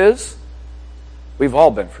 Truth is, we've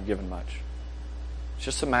all been forgiven much. It's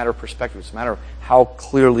just a matter of perspective. It's a matter of how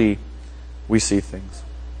clearly we see things.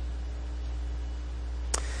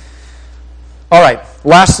 All right.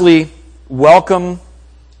 Lastly, welcome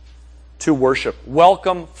to worship.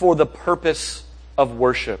 Welcome for the purpose of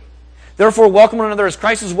worship. Therefore, welcome one another as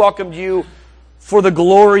Christ has welcomed you for the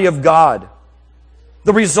glory of God.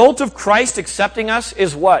 The result of Christ accepting us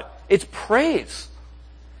is what? It's praise.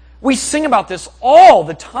 We sing about this all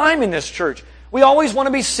the time in this church. We always want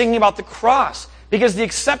to be singing about the cross because the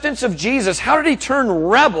acceptance of Jesus, how did he turn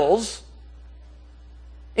rebels,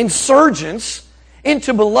 insurgents,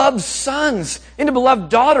 into beloved sons, into beloved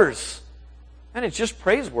daughters? And it's just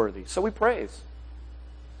praiseworthy, so we praise.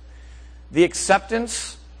 The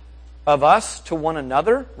acceptance of us to one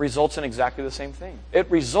another results in exactly the same thing.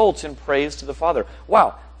 It results in praise to the Father.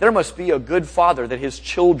 Wow, there must be a good Father that his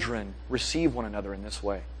children receive one another in this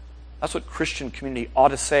way. That's what Christian community ought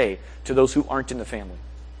to say to those who aren't in the family.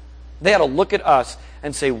 They ought to look at us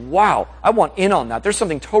and say, wow, I want in on that. There's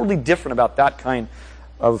something totally different about that kind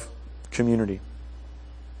of community.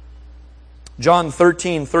 John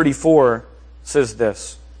 13:34 says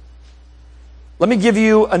this. Let me give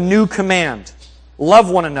you a new command. Love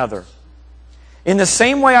one another. In the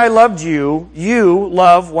same way I loved you, you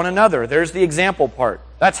love one another. There's the example part.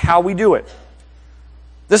 That's how we do it.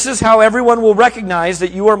 This is how everyone will recognize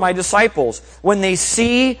that you are my disciples, when they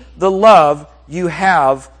see the love you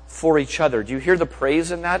have for each other. Do you hear the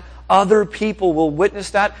praise in that? Other people will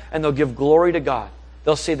witness that and they'll give glory to God.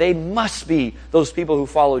 They'll say they must be those people who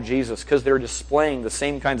follow Jesus because they're displaying the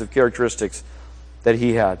same kinds of characteristics that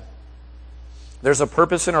he had. There's a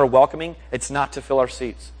purpose in our welcoming. It's not to fill our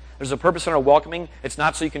seats. There's a purpose in our welcoming. It's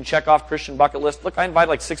not so you can check off Christian bucket list. Look, I invited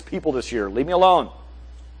like 6 people this year. Leave me alone.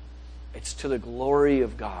 It's to the glory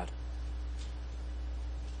of God.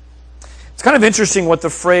 It's kind of interesting what the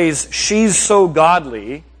phrase, she's so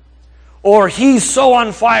godly, or he's so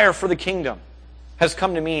on fire for the kingdom, has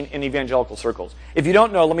come to mean in evangelical circles. If you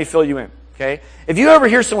don't know, let me fill you in. Okay? If you ever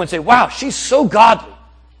hear someone say, wow, she's so godly,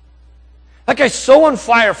 That guy's so on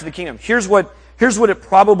fire for the kingdom. Here's what it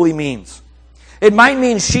probably means. It might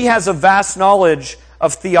mean she has a vast knowledge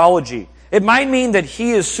of theology. It might mean that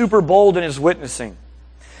he is super bold in his witnessing.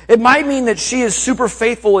 It might mean that she is super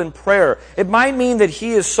faithful in prayer. It might mean that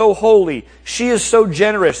he is so holy. She is so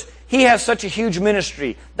generous. He has such a huge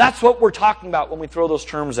ministry. That's what we're talking about when we throw those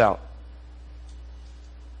terms out.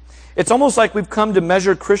 It's almost like we've come to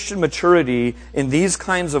measure Christian maturity in these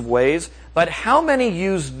kinds of ways, but how many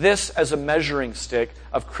use this as a measuring stick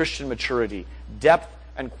of Christian maturity? Depth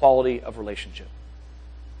and quality of relationship.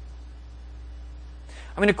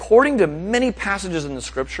 I mean, according to many passages in the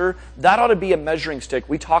Scripture, that ought to be a measuring stick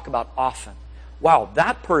we talk about often. Wow,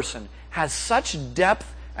 that person has such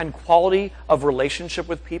depth and quality of relationship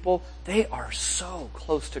with people. They are so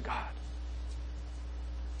close to God.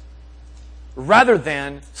 Rather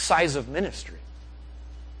than size of ministry.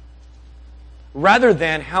 Rather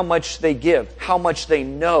than how much they give, how much they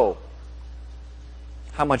know,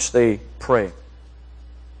 how much they pray.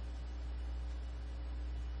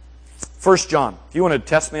 1 John. If you want to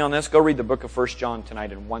test me on this, go read the book of 1 John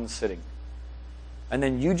tonight in one sitting. And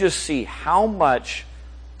then you just see how much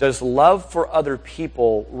does love for other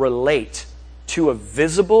people relate to a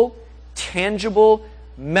visible, tangible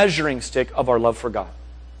measuring stick of our love for God.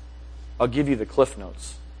 I'll give you the Cliff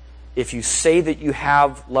Notes. If you say that you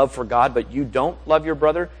have love for God, but you don't love your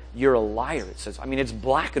brother, you're a liar, it says. I mean, it's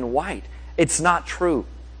black and white. It's not true.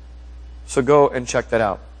 So go and check that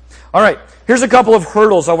out. All right, here's a couple of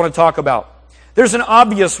hurdles I want to talk about. There's an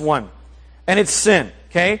obvious one, and it's sin,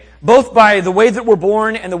 okay? Both by the way that we're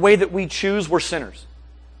born and the way that we choose, we're sinners.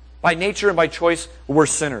 By nature and by choice, we're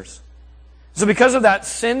sinners. So because of that,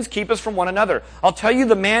 sins keep us from one another. I'll tell you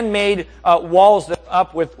the man-made walls that are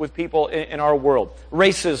up with people in our world.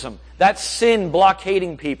 Racism. That's sin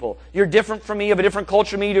blockading people. You're different from me. You have a different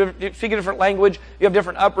culture from me. You speak a different language. You have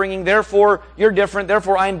different upbringing. Therefore, you're different.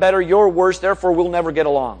 Therefore, I'm better. You're worse. Therefore, we'll never get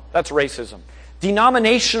along. That's racism.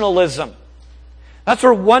 Denominationalism. That's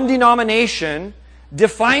where one denomination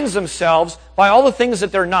defines themselves by all the things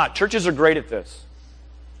that they're not. Churches are great at this.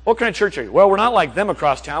 What kind of church are you? Well, we're not like them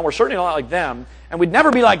across town. We're certainly not like them. And we'd never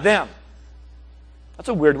be like them. That's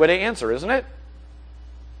a weird way to answer, isn't it?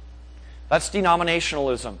 That's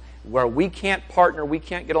denominationalism, where we can't partner, we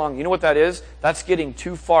can't get along. You know what that is? That's getting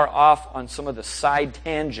too far off on some of the side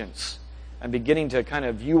tangents and beginning to kind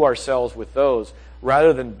of view ourselves with those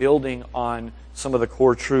rather than building on some of the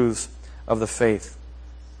core truths of the faith.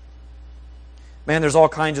 Man, there's all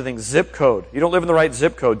kinds of things. Zip code. You don't live in the right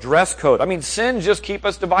zip code. Dress code. I mean, sin just keep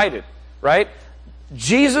us divided, right?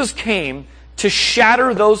 Jesus came to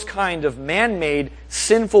shatter those kind of man-made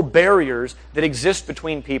sinful barriers that exist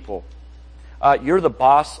between people. You're the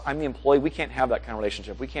boss, I'm the employee. We can't have that kind of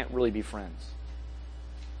relationship. We can't really be friends.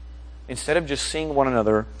 Instead of just seeing one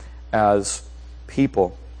another as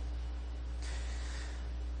people.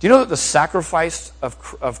 Do you know that the sacrifice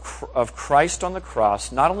of Christ on the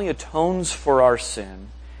cross not only atones for our sin,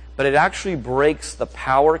 but it actually breaks the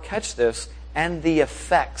power, catch this, and the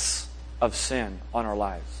effects of sin on our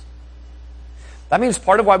lives? That means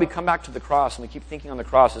part of why we come back to the cross and we keep thinking on the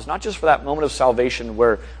cross is not just for that moment of salvation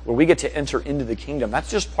where we get to enter into the kingdom. That's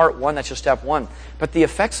just part one. That's just step one. But the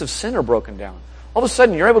effects of sin are broken down. All of a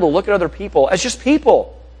sudden, you're able to look at other people as just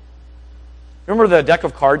people. Remember the deck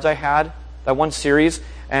of cards I had? That one series?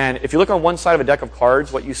 And if you look on one side of a deck of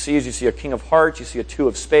cards, what you see is you see a king of hearts, you see a two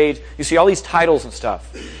of spades, you see all these titles and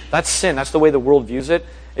stuff. That's sin. That's the way the world views it.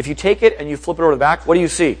 If you take it and you flip it over the back, what do you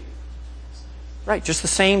see? Right, just the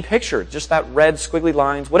same picture, just that red squiggly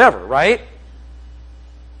lines, whatever, right?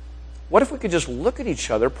 What if we could just look at each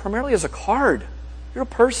other primarily as a card? You're a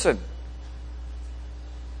person.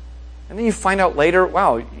 And then you find out later,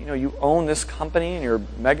 wow, you own this company and you're a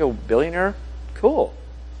mega billionaire. Cool.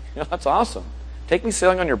 That's awesome. Take me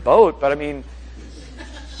sailing on your boat, but I mean,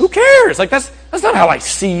 who cares? Like that's not how I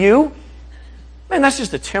see you. Man, that's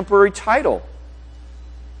just a temporary title.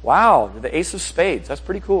 Wow, you're the ace of spades. That's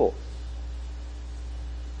pretty cool.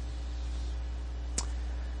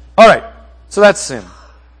 All right, so that's sin.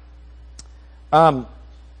 I'll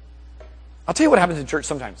tell you what happens in church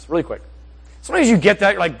sometimes, really quick. Sometimes you get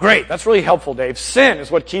that, you're like, great, that's really helpful, Dave. Sin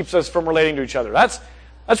is what keeps us from relating to each other. That's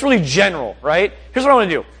really general, right? Here's what I want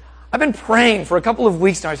to do. I've been praying for a couple of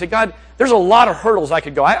weeks now. I said, God, there's a lot of hurdles I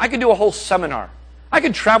could go. I could do a whole seminar. I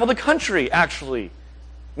could travel the country, actually,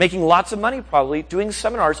 making lots of money probably, doing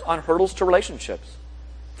seminars on hurdles to relationships.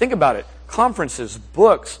 Think about it. Conferences,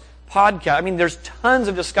 books, podcasts. I mean, there's tons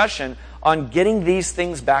of discussion on getting these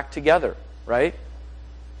things back together, right?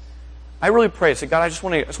 I really pray. I said, God, I just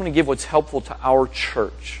want to give what's helpful to our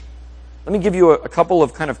church. Let me give you a couple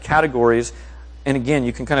of kind of categories And again,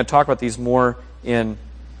 you can kind of talk about these more in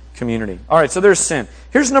community. All right, so there's sin.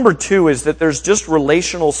 Here's number 2, is that there's just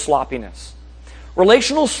relational sloppiness.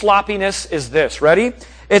 Relational sloppiness is this. Ready?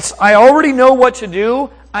 It's, I already know what to do,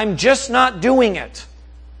 I'm just not doing it.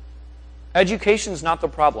 Education's not the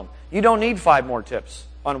problem. You don't need 5 more tips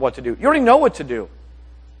on what to do. You already know what to do.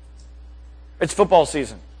 It's football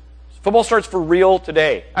season. Football starts for real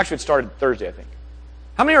today. Actually, it started Thursday, I think.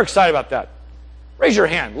 How many are excited about that? Raise your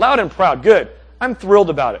hand, loud and proud. Good. I'm thrilled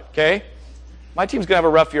about it, okay? My team's going to have a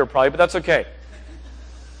rough year probably, but that's okay.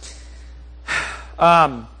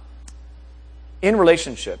 In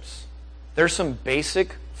relationships, there's some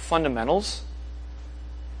basic fundamentals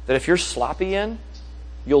that if you're sloppy in,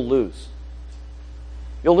 you'll lose.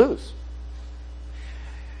 You'll lose.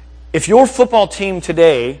 If your football team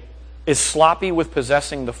today is sloppy with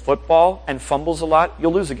possessing the football and fumbles a lot,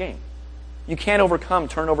 you'll lose a game. You can't overcome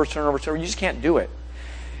turnovers. You just can't do it.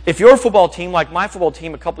 If your football team, like my football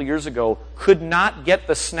team a couple years ago, could not get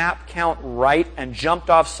the snap count right and jumped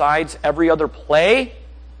off sides every other play,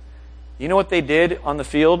 you know what they did on the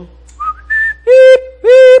field? Beep,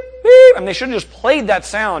 beep, beep. I mean, they should have just played that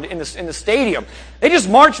sound in the stadium. They just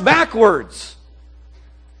marched backwards.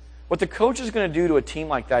 What the coach is going to do to a team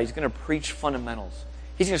like that, he's going to preach fundamentals.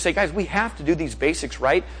 He's going to say, guys, we have to do these basics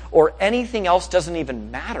right, or anything else doesn't even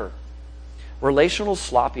matter. Relational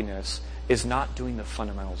sloppiness is not doing the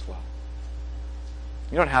fundamentals well.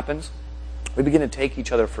 You know what happens? We begin to take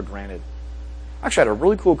each other for granted. Actually, I had a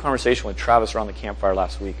really cool conversation with Travis around the campfire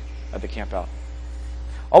last week at the camp out.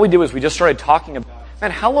 All we did was we just started talking about,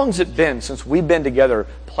 man, how long has it been since we've been together,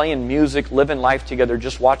 playing music, living life together,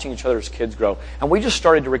 just watching each other's kids grow? And we just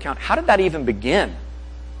started to recount, how did that even begin?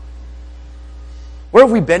 Where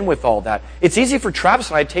have we been with all that? It's easy for Travis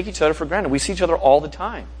and I to take each other for granted. We see each other all the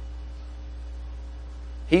time.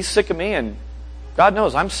 He's sick of me, and God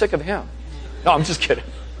knows I'm sick of him. No, I'm just kidding.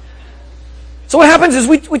 So what happens is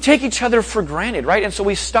we take each other for granted, right? And so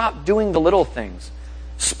we stop doing the little things.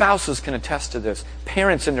 Spouses can attest to this.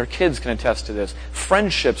 Parents and their kids can attest to this.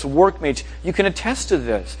 Friendships, workmates, you can attest to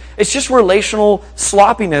this. It's just relational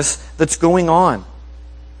sloppiness that's going on.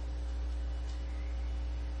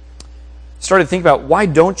 Started thinking about, why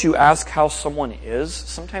don't you ask how someone is?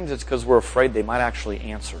 Sometimes it's because we're afraid they might actually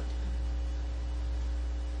answer.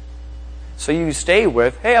 So you stay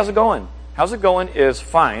with, hey, how's it going? How's it going is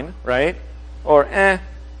fine, right? Or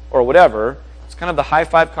or whatever. It's kind of the high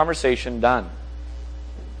five conversation done.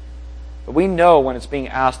 But we know when it's being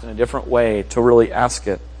asked in a different way to really ask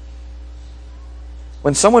it.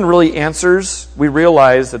 When someone really answers, we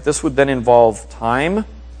realize that this would then involve time.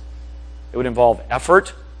 It would involve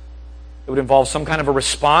effort. It would involve some kind of a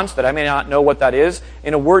response that I may not know what that is.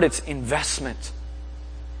 In a word, it's investment.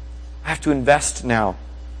 I have to invest now.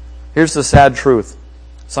 Here's the sad truth.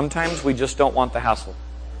 Sometimes we just don't want the hassle.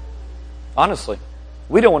 Honestly.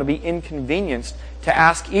 We don't want to be inconvenienced to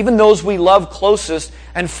ask even those we love closest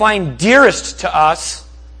and find dearest to us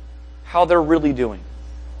how they're really doing.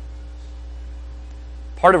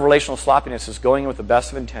 Part of relational sloppiness is going in with the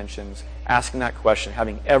best of intentions, asking that question,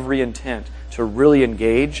 having every intent to really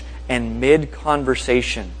engage, and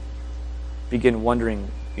mid-conversation begin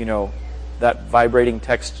wondering, that vibrating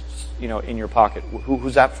text, in your pocket.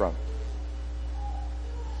 Who's that from?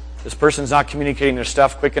 This person's not communicating their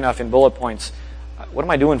stuff quick enough in bullet points. What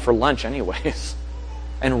am I doing for lunch anyways?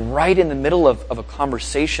 And right in the middle of a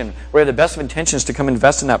conversation where we have the best of intentions to come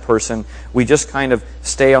invest in that person, we just kind of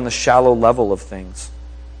stay on the shallow level of things.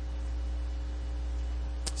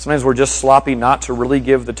 Sometimes we're just sloppy not to really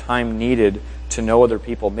give the time needed to know other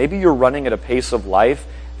people. Maybe you're running at a pace of life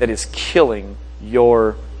that is killing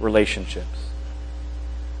your relationships.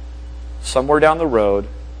 Somewhere down the road,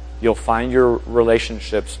 you'll find your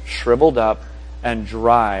relationships shriveled up and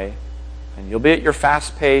dry, and you'll be at your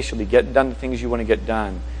fast pace, you'll be getting done the things you want to get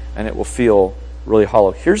done, and it will feel really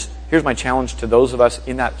hollow. Here's my challenge to those of us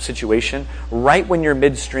in that situation. Right when you're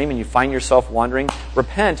midstream and you find yourself wandering,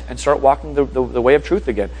 repent and start walking the way of truth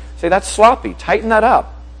again. Say, that's sloppy. Tighten that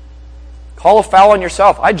up. Call a foul on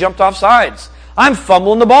yourself. I jumped off sides. I'm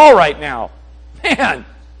fumbling the ball right now. Man,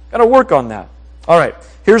 got to work on that. All right,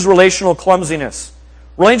 here's relational clumsiness.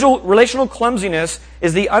 Relational clumsiness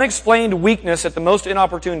is the unexplained weakness at the most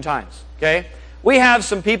inopportune times. Okay? We have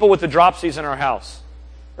some people with the dropsies in our house.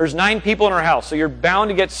 There's 9 people in our house, so you're bound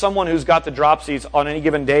to get someone who's got the dropsies on any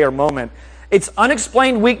given day or moment. It's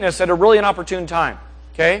unexplained weakness at a really inopportune time.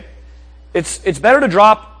 Okay? It's better to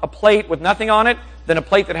drop a plate with nothing on it than a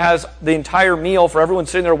plate that has the entire meal for everyone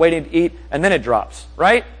sitting there waiting to eat, and then it drops.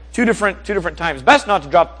 Right? Two different times. Best not to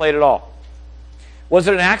drop the plate at all. Was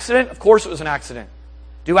it an accident? Of course it was an accident.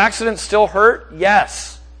 Do accidents still hurt?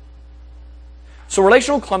 Yes. So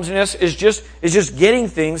relational clumsiness is just getting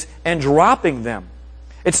things and dropping them.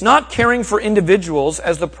 It's not caring for individuals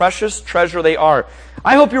as the precious treasure they are.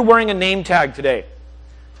 I hope you're wearing a name tag today.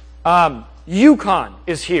 Yukon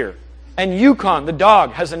is here. And Yukon, the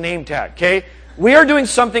dog, has a name tag, okay? We are doing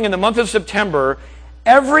something in the month of September.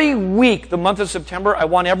 Every week, the month of September, I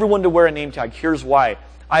want everyone to wear a name tag. Here's why.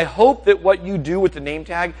 I hope that what you do with the name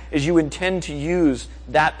tag is you intend to use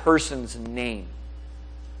that person's name.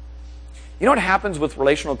 You know what happens with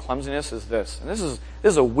relational clumsiness is this. And this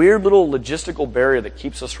is a weird little logistical barrier that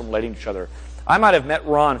keeps us from relating to each other. I might have met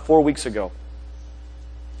Ron 4 weeks ago.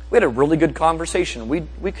 We had a really good conversation.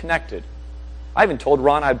 We connected. I even told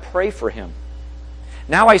Ron I'd pray for him.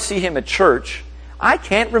 Now I see him at church. I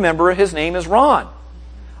can't remember his name is Ron.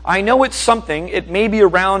 I know it's something. It may be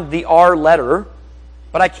around the R letter,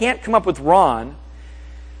 but I can't come up with Ron.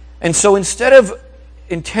 And so instead of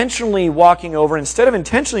intentionally walking over, instead of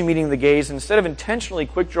intentionally meeting the gaze, instead of intentionally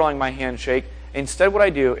quick drawing my handshake, instead what I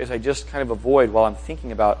do is I just kind of avoid while I'm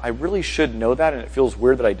thinking about, I really should know that and it feels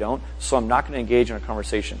weird that I don't, so I'm not going to engage in a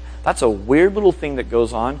conversation. That's a weird little thing that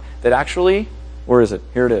goes on that actually, where is it?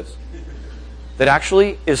 Here it is. That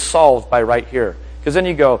actually is solved by right here. Because then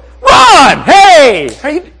you go, Ron, hey!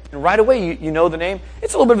 And right away you know the name.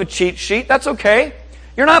 It's a little bit of a cheat sheet. That's okay.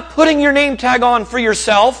 You're not putting your name tag on for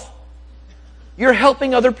yourself. You're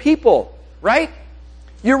helping other people, right?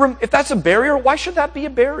 If that's a barrier, why should that be a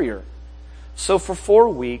barrier? So for 4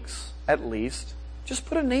 weeks, at least, just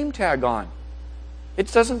put a name tag on.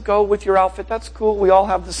 It doesn't go with your outfit. That's cool. We all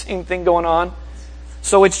have the same thing going on.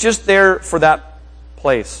 So it's just there for that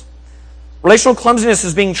place. Relational clumsiness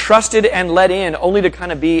is being trusted and let in only to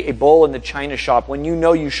kind of be a bull in the china shop when you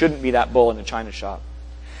know you shouldn't be that bull in the china shop.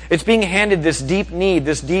 It's being handed this deep need,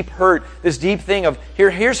 this deep hurt, this deep thing of,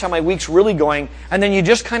 here's how my week's really going, and then you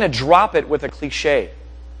just kind of drop it with a cliche.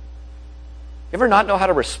 You ever not know how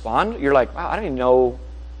to respond? You're like, wow, I don't even know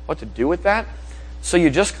what to do with that. So you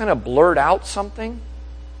just kind of blurt out something,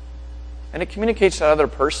 and it communicates to that other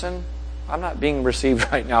person, I'm not being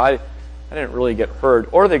received right now. I didn't really get heard.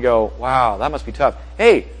 Or they go, wow, that must be tough.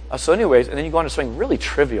 Hey, so anyways, and then you go on to something really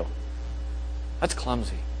trivial. That's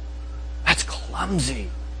clumsy. That's clumsy.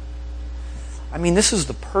 I mean, this is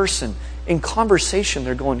the person. In conversation,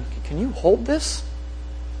 they're going, can you hold this?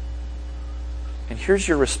 And here's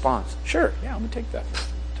your response. Sure, yeah, I'm going to take that.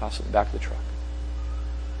 Toss it in the back of the truck.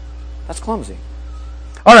 That's clumsy.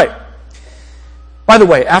 All right. By the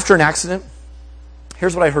way, after an accident,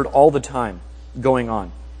 here's what I heard all the time going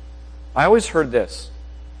on. I always heard this.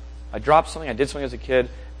 I dropped something, I did something as a kid,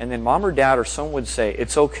 and then mom or dad or someone would say,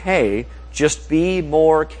 it's okay, just be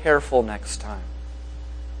more careful next time.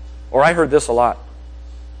 Or I heard this a lot.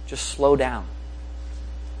 Just slow down.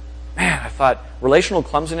 Man, I thought, relational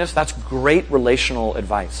clumsiness, that's great relational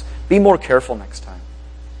advice. Be more careful next time.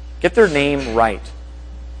 Get their name right.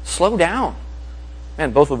 Slow down.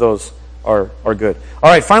 Man, both of those are good. All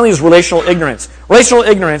right, finally is relational ignorance. Relational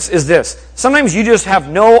ignorance is this. Sometimes you just have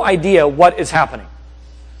no idea what is happening.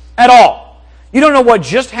 At all. You don't know what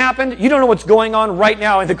just happened. You don't know what's going on right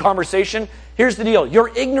now in the conversation. Here's the deal. You're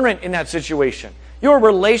ignorant in that situation. You're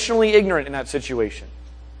relationally ignorant in that situation.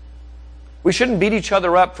 We shouldn't beat each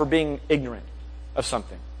other up for being ignorant of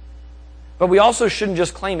something. But we also shouldn't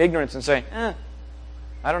just claim ignorance and say,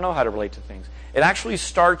 I don't know how to relate to things. It actually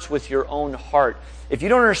starts with your own heart. If you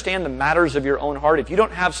don't understand the matters of your own heart, if you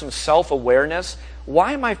don't have some self-awareness,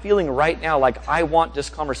 why am I feeling right now like I want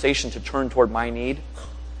this conversation to turn toward my need?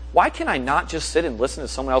 Why can I not just sit and listen to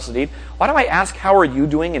someone else's need? Why do I ask, how are you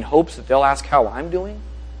doing, in hopes that they'll ask how I'm doing?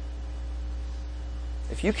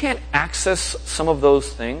 If you can't access some of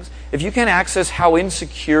those things, if you can't access how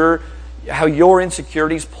your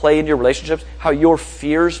insecurities play into your relationships, how your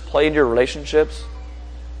fears play into your relationships,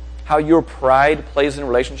 how your pride plays in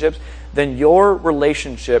relationships, then your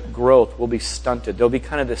relationship growth will be stunted. There'll be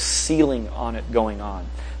kind of this ceiling on it going on.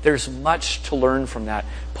 There's much to learn from that.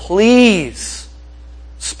 Please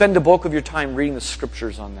spend the bulk of your time reading the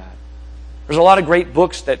Scriptures on that. There's a lot of great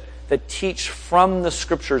books that teach from the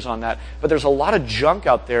Scriptures on that, but there's a lot of junk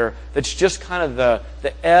out there that's just kind of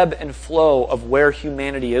the ebb and flow of where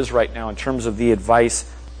humanity is right now in terms of the advice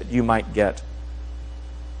that you might get.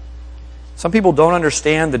 Some people don't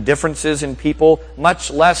understand the differences in people, much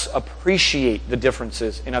less appreciate the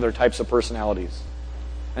differences in other types of personalities.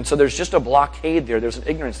 And so there's just a blockade there. There's an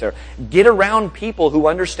ignorance there. Get around people who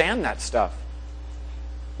understand that stuff.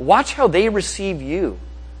 Watch how they receive you.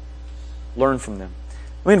 Learn from them.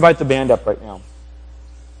 Let me invite the band up right now.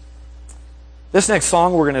 This next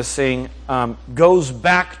song we're going to sing goes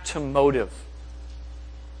back to motive.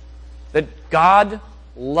 That God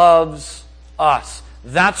loves us.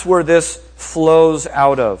 That's where this flows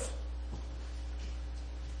out of.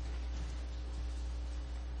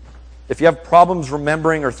 If you have problems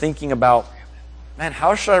remembering or thinking about, man,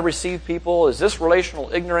 how should I receive people? Is this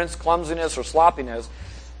relational ignorance, clumsiness, or sloppiness?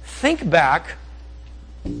 Think back.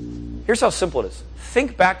 Here's how simple it is.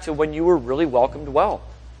 Think back to when you were really welcomed well.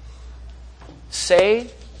 Say,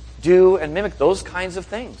 do, and mimic those kinds of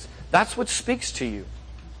things. That's what speaks to you.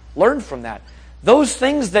 Learn from that. Those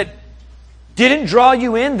things that didn't draw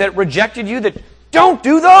you in, that rejected you, that don't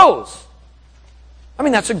do those. I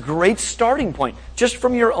mean, that's a great starting point, just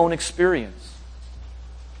from your own experience.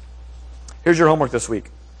 Here's your homework this week.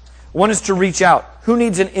 One is to reach out. Who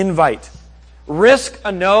needs an invite? Risk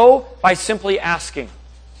a no by simply asking.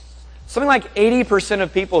 Something like 80%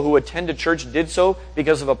 of people who attend a church did so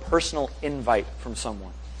because of a personal invite from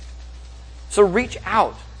someone. So reach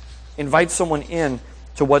out. Invite someone in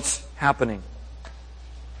to what's happening.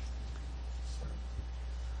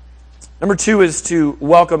 Number 2 is to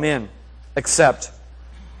welcome in, accept.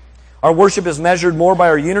 Our worship is measured more by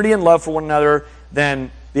our unity and love for one another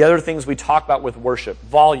than the other things we talk about with worship.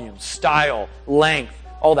 Volume, style, length,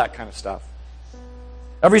 all that kind of stuff.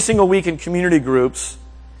 Every single week in community groups,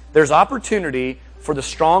 there's opportunity for the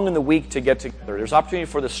strong and the weak to get together. There's opportunity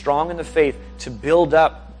for the strong in the faith to build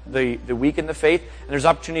up the weak in the faith, and there's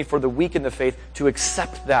opportunity for the weak in the faith to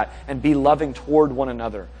accept that and be loving toward one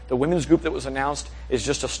another. The women's group that was announced is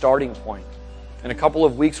just a starting point. In a couple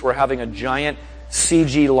of weeks, we're having a giant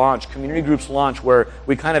CG launch, community groups launch, where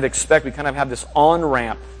we kind of have this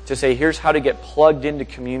on-ramp to say, here's how to get plugged into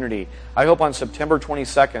community. I hope on September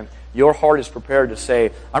 22nd, your heart is prepared to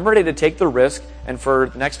say, I'm ready to take the risk and for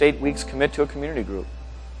the next 8 weeks commit to a community group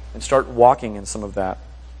and start walking in some of that.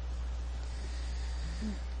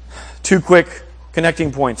 2 quick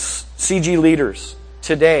connecting points. CG leaders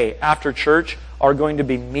today after church are going to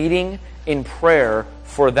be meeting in prayer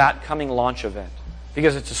for that coming launch event,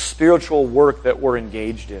 because it's a spiritual work that we're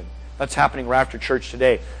engaged in. That's happening right after church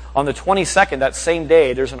today. On the 22nd, that same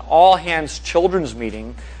day, there's an all-hands children's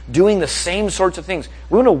meeting doing the same sorts of things.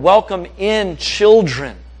 We want to welcome in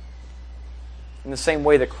children in the same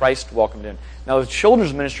way that Christ welcomed in. Now, the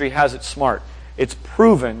children's ministry has it smart. It's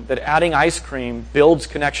proven that adding ice cream builds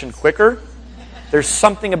connection quicker. There's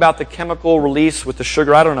something about the chemical release with the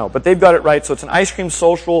sugar, I don't know, but they've got it right. So it's an ice cream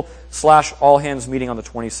social / all-hands meeting on the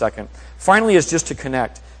 22nd. Finally is just to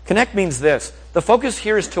connect. Connect means this. The focus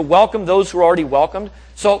here is to welcome those who are already welcomed.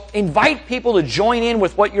 So invite people to join in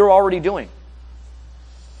with what you're already doing.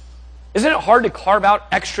 Isn't it hard to carve out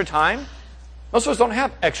extra time? Most of us don't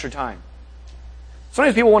have extra time.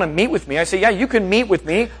 Sometimes people want to meet with me. I say, yeah, you can meet with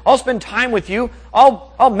me. I'll spend time with you.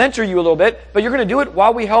 I'll mentor you a little bit, but you're going to do it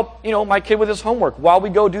while we help, my kid with his homework, while we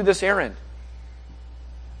go do this errand.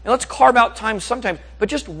 And let's carve out time sometimes, but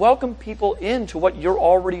just welcome people into what you're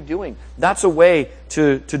already doing. That's a way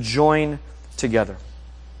to join together.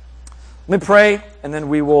 Let me pray, and then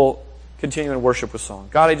we will continue in worship with song.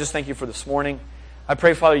 God, I just thank you for this morning. I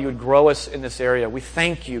pray, Father, you would grow us in this area. We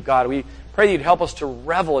thank you, God. We pray that you'd help us to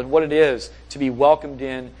revel in what it is to be welcomed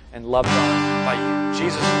in and loved on by you.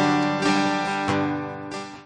 Jesus' name.